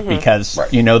everybody because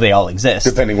Right. you know they all exist.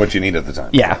 Depending what you need at the time.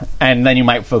 Yeah, and then you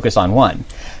might focus on one.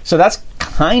 So that's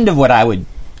kind of what I would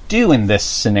do in this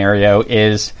scenario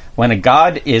is when a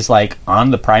god is, like,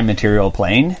 on the prime material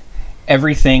plane,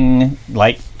 everything,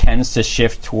 like, tends to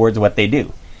shift towards what they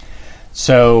do.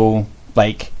 So,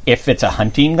 like, if it's a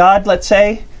hunting god, let's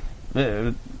say,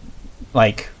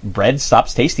 like, bread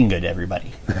stops tasting good to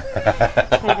everybody.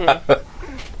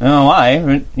 I don't know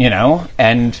why,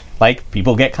 and, like,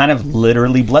 people get kind of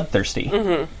literally bloodthirsty.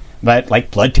 But, like,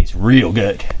 blood tastes real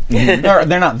good. They're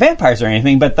not vampires or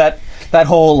anything, but that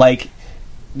whole, like,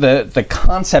 the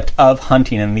concept of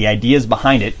hunting and the ideas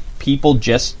behind it, people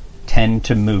just tend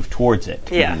to move towards it.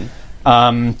 Yeah.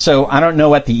 So I don't know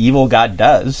what the evil god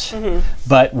does,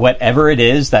 but whatever it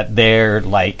is that their,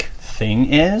 like,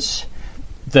 thing is,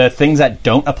 the things that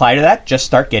don't apply to that just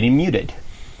start getting muted.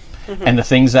 And the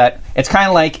things that... It's kind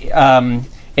of like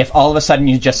if all of a sudden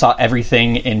you just saw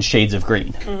everything in shades of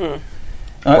green.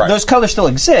 Right. Those colors still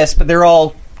exist, but they're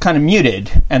all kind of muted,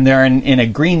 and they're in a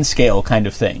green scale kind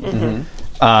of thing.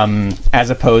 As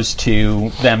opposed to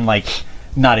them, like,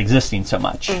 not existing so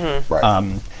much.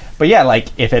 Right. But yeah, like,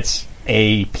 if it's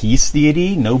a peace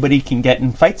deity, nobody can get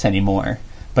in fights anymore.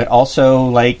 but also,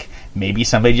 like, maybe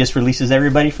somebody just releases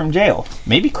everybody from jail.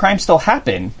 Maybe crimes still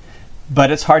happen,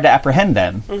 but it's hard to apprehend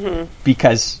them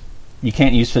because you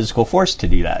can't use physical force to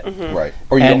do that. Right.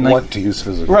 Or you don't want to use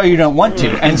physical force. Right, you don't want to.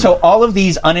 And so all of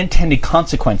these unintended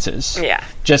consequences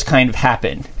just kind of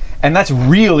happen. And that's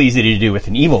real easy to do with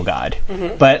an evil god.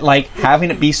 But, like,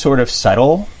 having it be sort of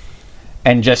subtle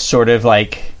and just sort of,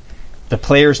 like, the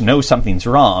players know something's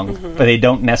wrong, but they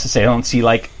don't necessarily see,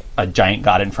 like, a giant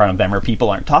god in front of them or people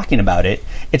aren't talking about it.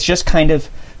 It's just kind of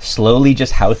slowly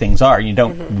just how things are. You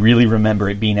don't really remember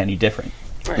it being any different.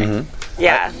 Right.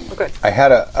 Yeah. Okay. I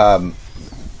had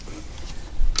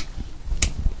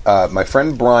my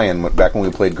friend Brian, back when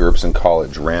we played GURPS in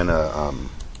college, ran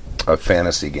a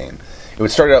fantasy game. It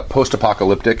started out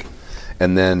post-apocalyptic,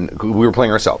 and then we were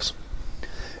playing ourselves.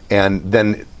 And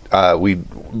then there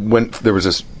was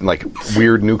this, like,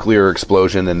 weird nuclear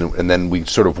explosion, and then we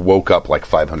sort of woke up, like,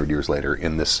 500 years later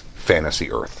in this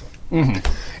fantasy Earth. And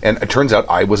it turns out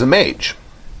I was a mage.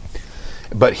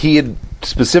 But he had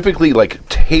specifically, like,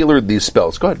 tailored these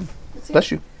spells. Go ahead.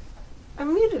 Bless you.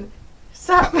 I'm muted.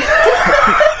 Stop. No,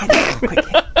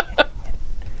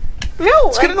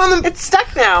 let's get it on the... It's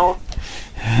stuck now.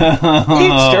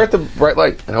 Stare at the bright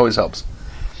light. It always helps.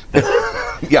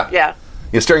 Yeah.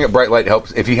 Staring at bright light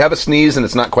helps. If you have a sneeze and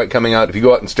it's not quite coming out, if you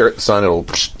go out and stare at the sun, it'll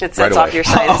it sets off your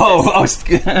sinuses.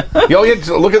 You have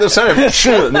to look at the sun and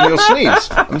then you'll sneeze.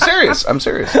 I'm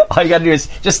serious. All you gotta do is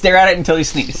just stare at it until you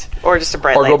sneeze. Or just a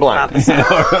bright light. Or go blind.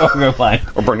 Or go blind.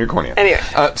 Or burn your cornea. Anyway,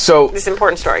 this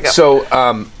important story. Go.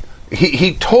 So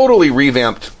he totally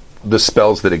revamped the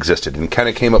spells that existed and kind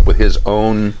of came up with his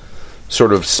own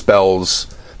sort of spells.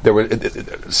 There were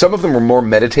some of them were more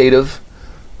meditative.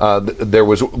 There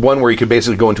was one where you could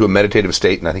basically go into a meditative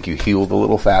state, and I think you healed a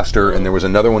little faster. And there was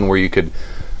another one where you could,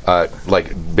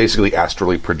 basically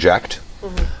astrally project.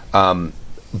 But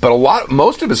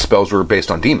most of his spells were based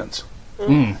on demons.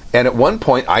 And at one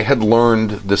point, I had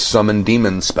learned the summon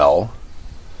demon spell,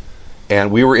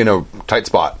 and we were in a tight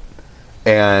spot,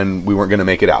 and we weren't going to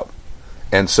make it out.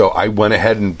 And so I went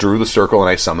ahead and drew the circle, and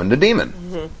I summoned a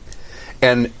demon.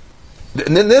 And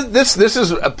then this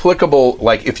is applicable,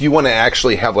 like, if you want to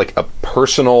actually have, like, a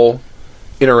personal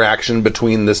interaction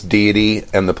between this deity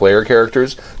and the player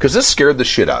characters, because this scared the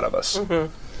shit out of us.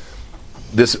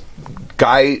 This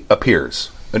guy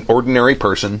appears, an ordinary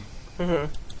person,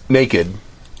 naked,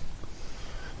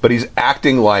 but he's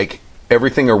acting like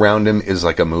everything around him is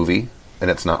like a movie,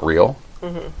 and it's not real.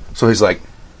 So he's like,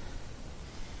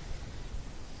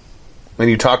 and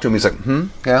you talk to him, he's like,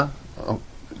 yeah, oh,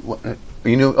 what?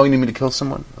 You need me to kill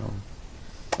someone? Oh,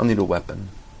 I'll need a weapon.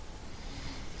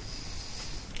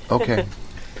 Okay.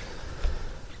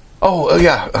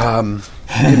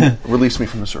 Release me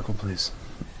from the circle, please.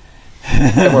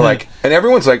 And we're like, and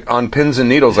everyone's like on pins and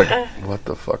needles, like, what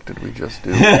the fuck did we just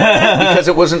do? Because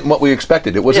it wasn't what we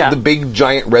expected. It wasn't the big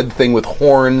giant red thing with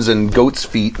horns and goat's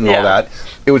feet and all that.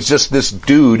 It was just this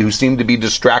dude who seemed to be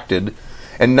distracted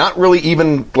and not really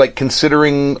even, like,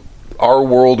 considering our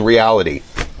world reality.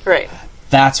 Right.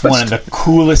 That's one of the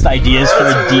coolest ideas for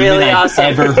a demon really I've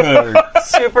ever heard.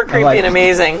 Super creepy and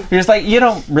amazing. You're just like, you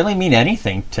don't really mean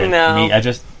anything to me.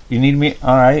 You need me?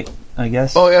 All right, I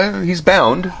guess. Oh, yeah, he's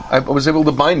bound. I was able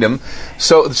to bind him.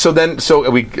 So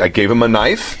I gave him a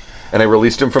knife, and I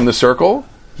released him from the circle.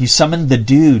 You summoned the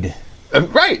dude.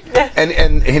 Right.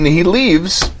 And he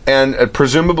leaves, and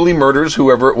presumably murders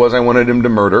whoever it was I wanted him to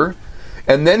murder.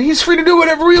 And then he's free to do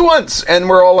whatever he wants. And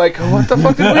we're all like, what the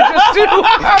fuck did we just do?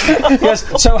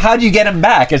 Yes. So how do you get him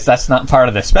back? Because that's not part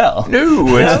of the spell. No,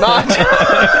 it's not.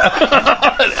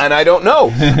 And I don't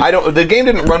know. The game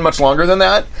didn't run much longer than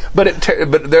that. But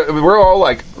we're all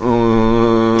like,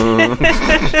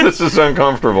 this is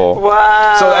uncomfortable.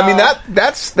 Wow. So, I mean,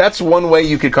 that's one way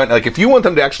you could kind of, like, if you want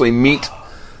them to actually meet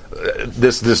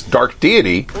this dark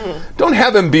deity, don't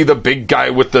have him be the big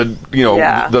guy with the,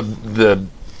 the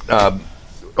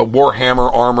a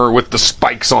Warhammer armor with the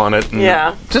spikes on it.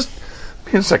 And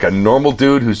he's like a normal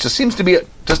dude who just seems to be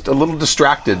just a little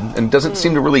distracted and doesn't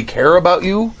seem to really care about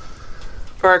you.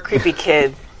 Or a creepy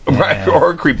kid. Right,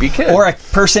 or a creepy kid. Or a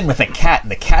person with a cat.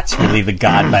 The cat's really the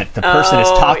god, but the person is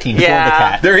talking for the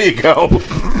cat. There you go.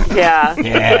 Yeah.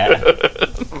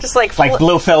 Just like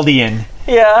Blofeldian.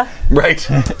 Yeah. Right.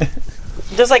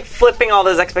 Just like flipping all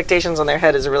those expectations on their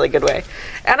head is a really good way.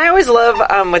 And I always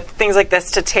love with things like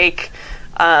this to take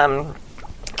kind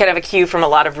of a cue from a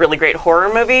lot of really great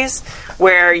horror movies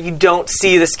where you don't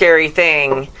see the scary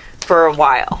thing for a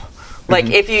while. Like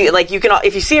if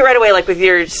you see it right away, like with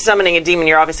your summoning a demon,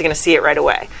 you're obviously going to see it right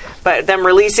away. But them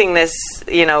releasing this,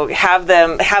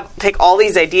 pick all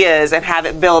these ideas and have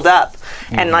it build up,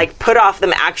 and like put off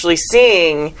them actually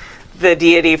seeing the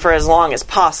deity for as long as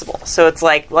possible. So it's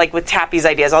like with Tappy's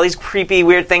ideas, all these creepy,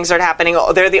 weird things start happening.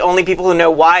 They're the only people who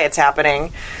know why it's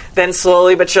happening. Then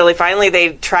slowly but surely, finally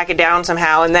they track it down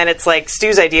somehow, and then it's like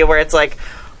Stu's idea where it's like,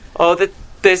 oh,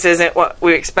 this isn't what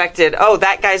we expected. Oh,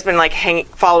 that guy's been like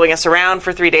following us around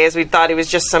for 3 days. We thought he was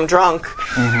just some drunk,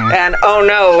 and oh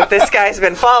no, this guy's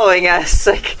been following us.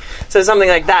 Like, so something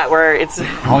like that where it's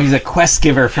he's a quest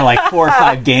giver for like 4 or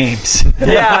 5 games.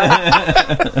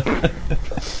 Yeah.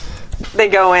 They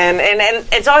go in, and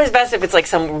it's always best if it's like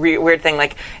some weird thing,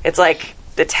 like it's like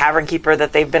the tavern keeper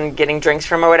that they've been getting drinks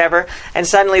from or whatever, and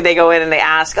suddenly they go in and they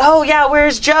ask, oh yeah,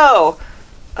 where's Joe?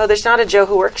 Oh, there's not a Joe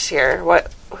who works here.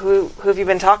 Who have you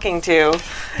been talking to?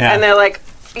 Yeah. And they're like,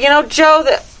 Joe,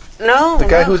 the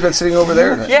guy who's been sitting over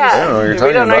there? Yeah. I don't know what you're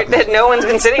talking about. That no one's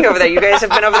been sitting over there. You guys have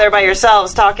been over there by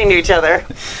yourselves talking to each other.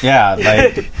 Yeah,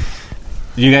 like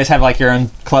you guys have like your own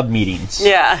club meetings.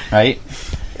 Yeah. Right?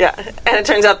 Yeah, and it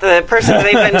turns out the person that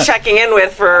they've been checking in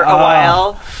with for a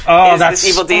while is this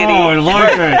evil deity. Oh, I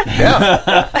like it.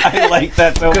 Yeah, I like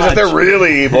that so much. Because if they're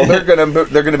really evil,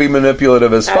 they're gonna be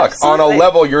manipulative as fuck. Absolutely. On a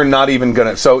level you're not even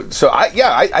gonna. So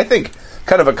I think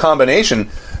kind of a combination.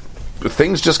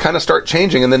 Things just kind of start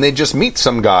changing, and then they just meet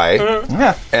some guy,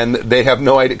 and they have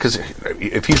no idea, because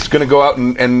if he's going to go out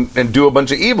and do a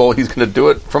bunch of evil, he's going to do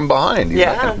it from behind.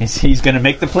 He's going to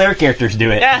make the player characters do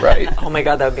it. Yeah. Right. Oh my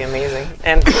god, that would be amazing.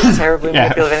 And terribly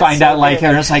manipulative. Find out, like,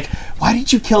 they're just like, why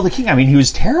did you kill the king? I mean, he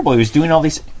was terrible. He was doing all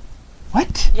these...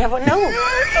 What? Yeah, but no.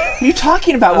 What are you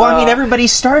talking about? Well, I mean,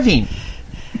 everybody's starving.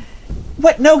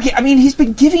 What? No, I mean, he's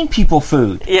been giving people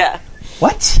food. Yeah.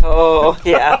 What? Oh,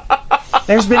 yeah.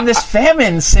 There's been this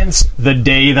famine since the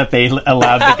day that they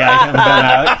allowed the guy to come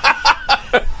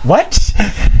out. What?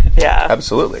 Yeah.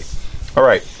 Absolutely. All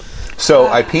right. So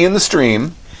I pee in the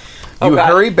stream. You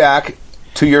hurry back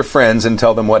to your friends and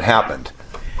tell them what happened.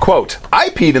 Quote, I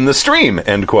peed in the stream,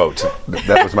 end quote.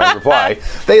 That was my reply.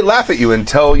 They laugh at you and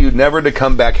tell you never to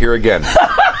come back here again.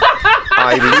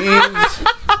 I leave.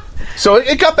 So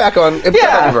it got back on. It got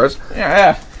back on first.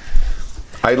 Yeah.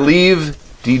 I leave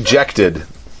dejected.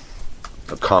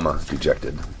 A comma,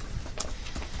 dejected.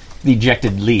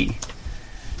 Dejectedly.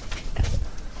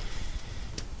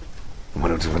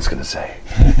 What's going to say?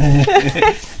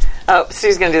 Oh,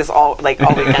 Sue's going to do this all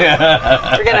weekend.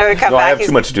 We're going to come back. I have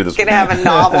too much to do this He's going to have a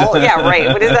novel. Yeah, right.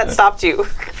 What does that stopped you?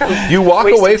 You walk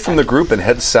away from the group and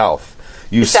head south.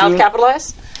 South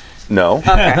capitalized? No.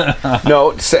 Okay.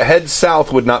 No, head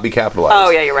south would not be capitalized. Oh,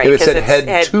 yeah, you're right. If it said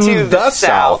head to the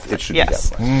south, it should be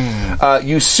capitalized.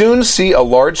 You soon see a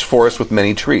large forest with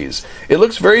many trees. It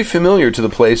looks very familiar to the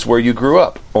place where you grew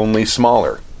up, only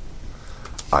smaller.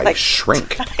 I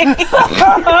shrink. Very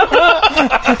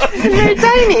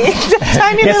tiny.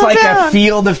 It's like a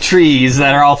field of trees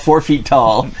that are all 4 feet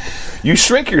tall. You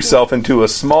shrink yourself into a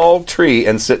small tree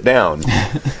and sit down.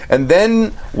 And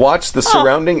then watch the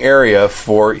surrounding area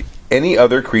for any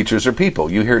other creatures or people.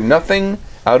 You hear nothing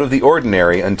out of the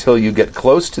ordinary until you get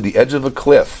close to the edge of a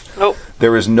cliff. Oh.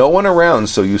 There is no one around,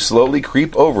 so you slowly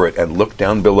creep over it and look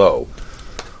down below.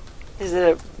 Is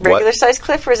it a regular-sized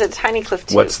cliff, or is it a tiny cliff,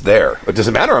 too? What's there? It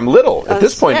doesn't matter. I'm little. At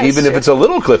this point, even if it's a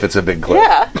little cliff, it's a big cliff.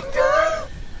 Yeah.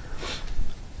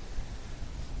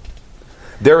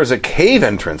 There is a cave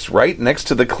entrance right next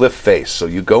to the cliff face, so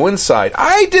you go inside.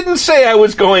 I didn't say I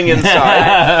was going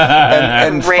inside.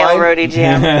 and Railroady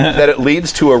jam. That it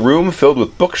leads to a room filled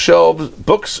with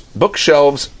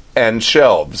bookshelves, and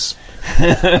shelves.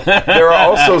 There are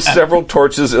also several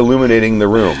torches illuminating the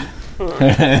room.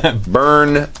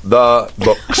 Burn the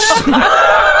books.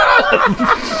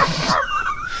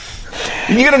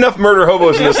 You get enough murder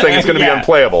hobos in this thing, it's going to be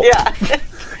unplayable. Yeah.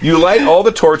 You light all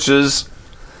the torches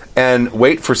and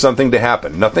wait for something to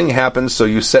happen. Nothing happens, so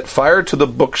you set fire to the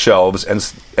bookshelves and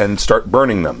start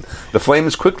burning them. The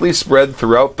flames quickly spread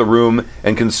throughout the room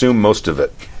and consume most of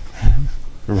it.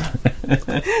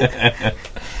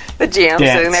 The jam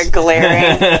sitting there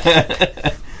glaring.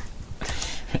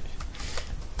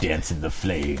 Dance in the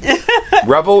flames.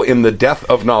 Revel in the death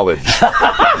of knowledge.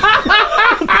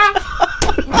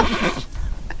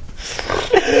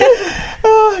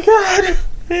 Oh, God.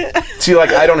 See,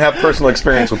 like, I don't have personal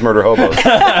experience with murder hobos.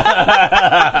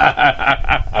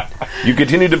 You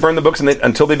continue to burn the books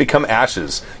until they become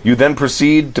ashes. You then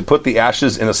proceed to put the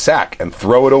ashes in a sack and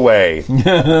throw it away. And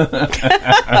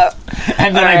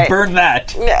then I burn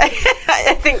that. I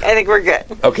think we're good.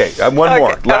 Okay, one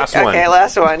more. Last one. Okay,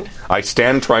 last one. I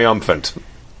stand triumphant.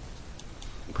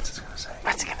 What's it going to say?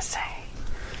 What's it going to say?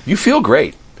 You feel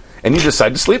great, and you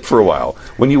decide to sleep for a while.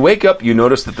 When you wake up, you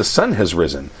notice that the sun has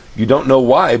risen. You don't know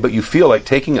why, but you feel like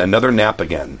taking another nap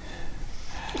again.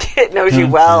 It knows you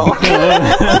well.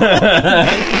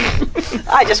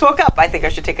 I just woke up. I think I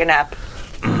should take a nap.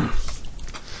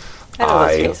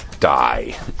 I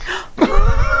die.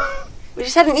 We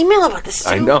just had an email about this,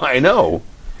 too. I know.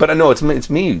 But I know it's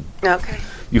me. Okay.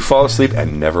 You fall asleep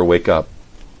and never wake up.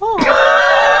 Oh.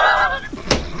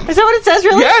 Is that what it says,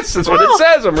 really? Yes, that's what it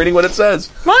says. I'm reading what it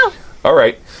says. Wow. All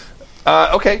right.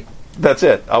 Okay. That's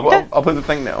it. I'll play the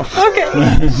thing now. Okay.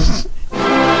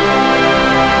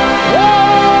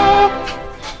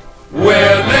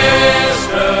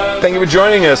 Thank you for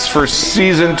joining us for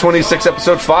Season 26,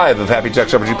 Episode 5 of Happy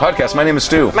Jack's RPG Podcast. My name is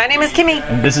Stu. My name is Kimmy.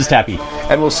 And this is Tappy.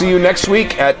 And we'll see you next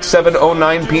week at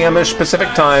 7:09 p.m.-ish Pacific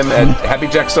Time at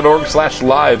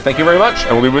happyjacks.org/live. Thank you very much.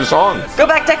 And we'll leave with a song. Go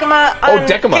back Decima on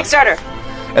Decima. Kickstarter.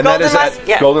 And that is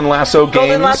at Golden Lasso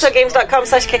Games.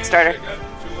 GoldenLassoGames.com/Kickstarter.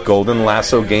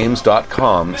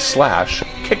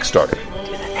 GoldenLassoGames.com/Kickstarter.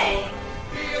 Do the thing.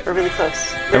 We're really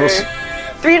close. And We're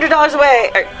 $300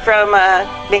 away from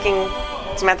making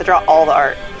Samantha draw all the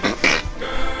art.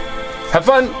 Have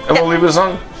fun, and we'll leave with a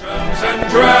song. And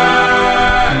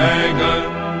dragons,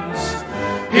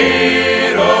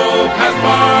 hero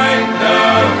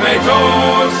pathfinder,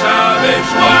 fatal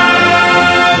savage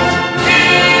worlds,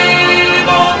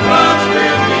 evil plots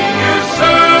will be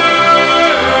usurping.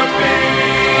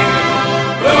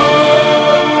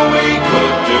 Though we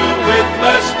could do with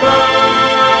less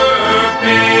burping,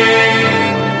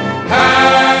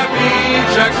 Happy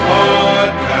Jack's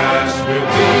podcast will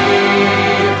be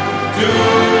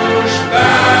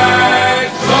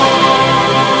douchebags all.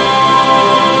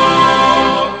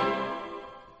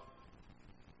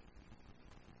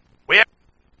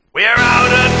 We're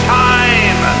out of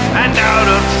time and out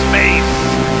of space,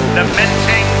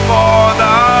 lamenting for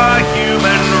the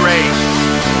human race.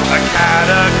 A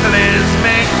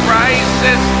cataclysmic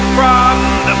crisis from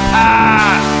the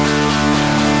past.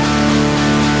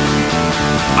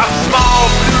 A small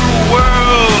blue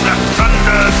world,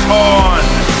 thunder-torn,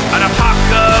 an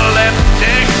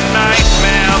apocalyptic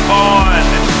nightmare born,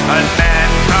 and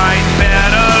mankind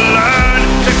better learn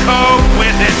to cope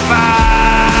with it fast.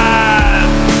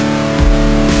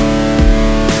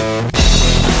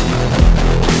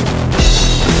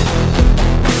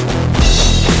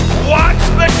 Watch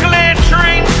the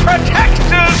glittering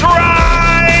protectors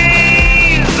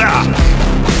rise!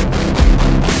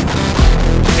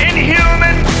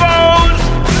 Inhuman foes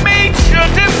meet your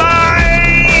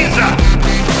demise!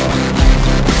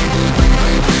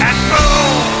 And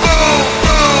boom, boom,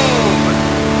 boom,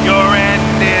 your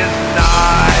end is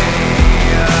nigh.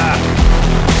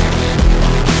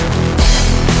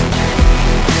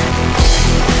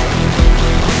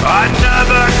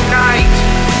 Another night,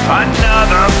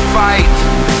 another fight.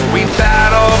 We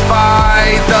battle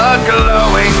by the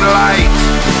glowing light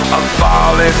of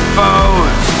fallen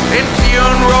foes in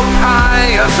funeral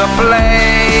pyres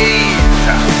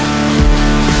ablaze.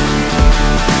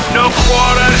 No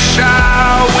quarter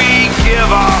shall we give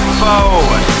our foe,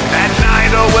 and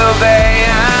neither will they,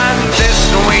 and this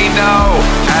we know,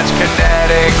 as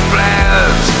kinetic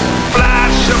flares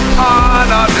flash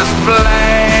upon our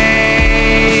display.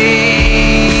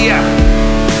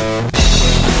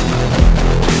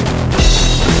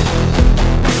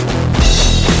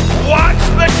 Watch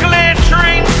the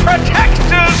glittering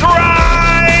protectors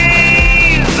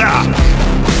rise!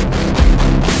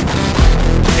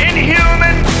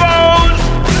 Inhuman foes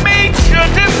meet your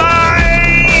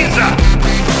demise!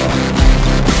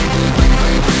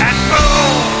 And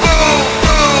boom, boom,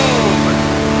 boom,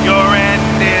 your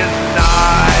end is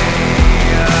nigh.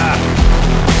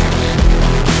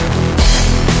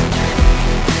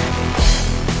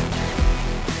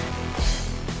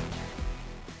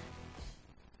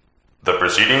 The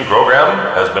preceding program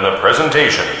has been a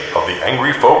presentation of the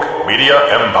Angry Folk Media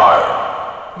Empire.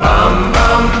 Bum,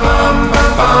 bum, bum,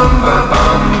 bum, bum,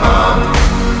 bum, bum.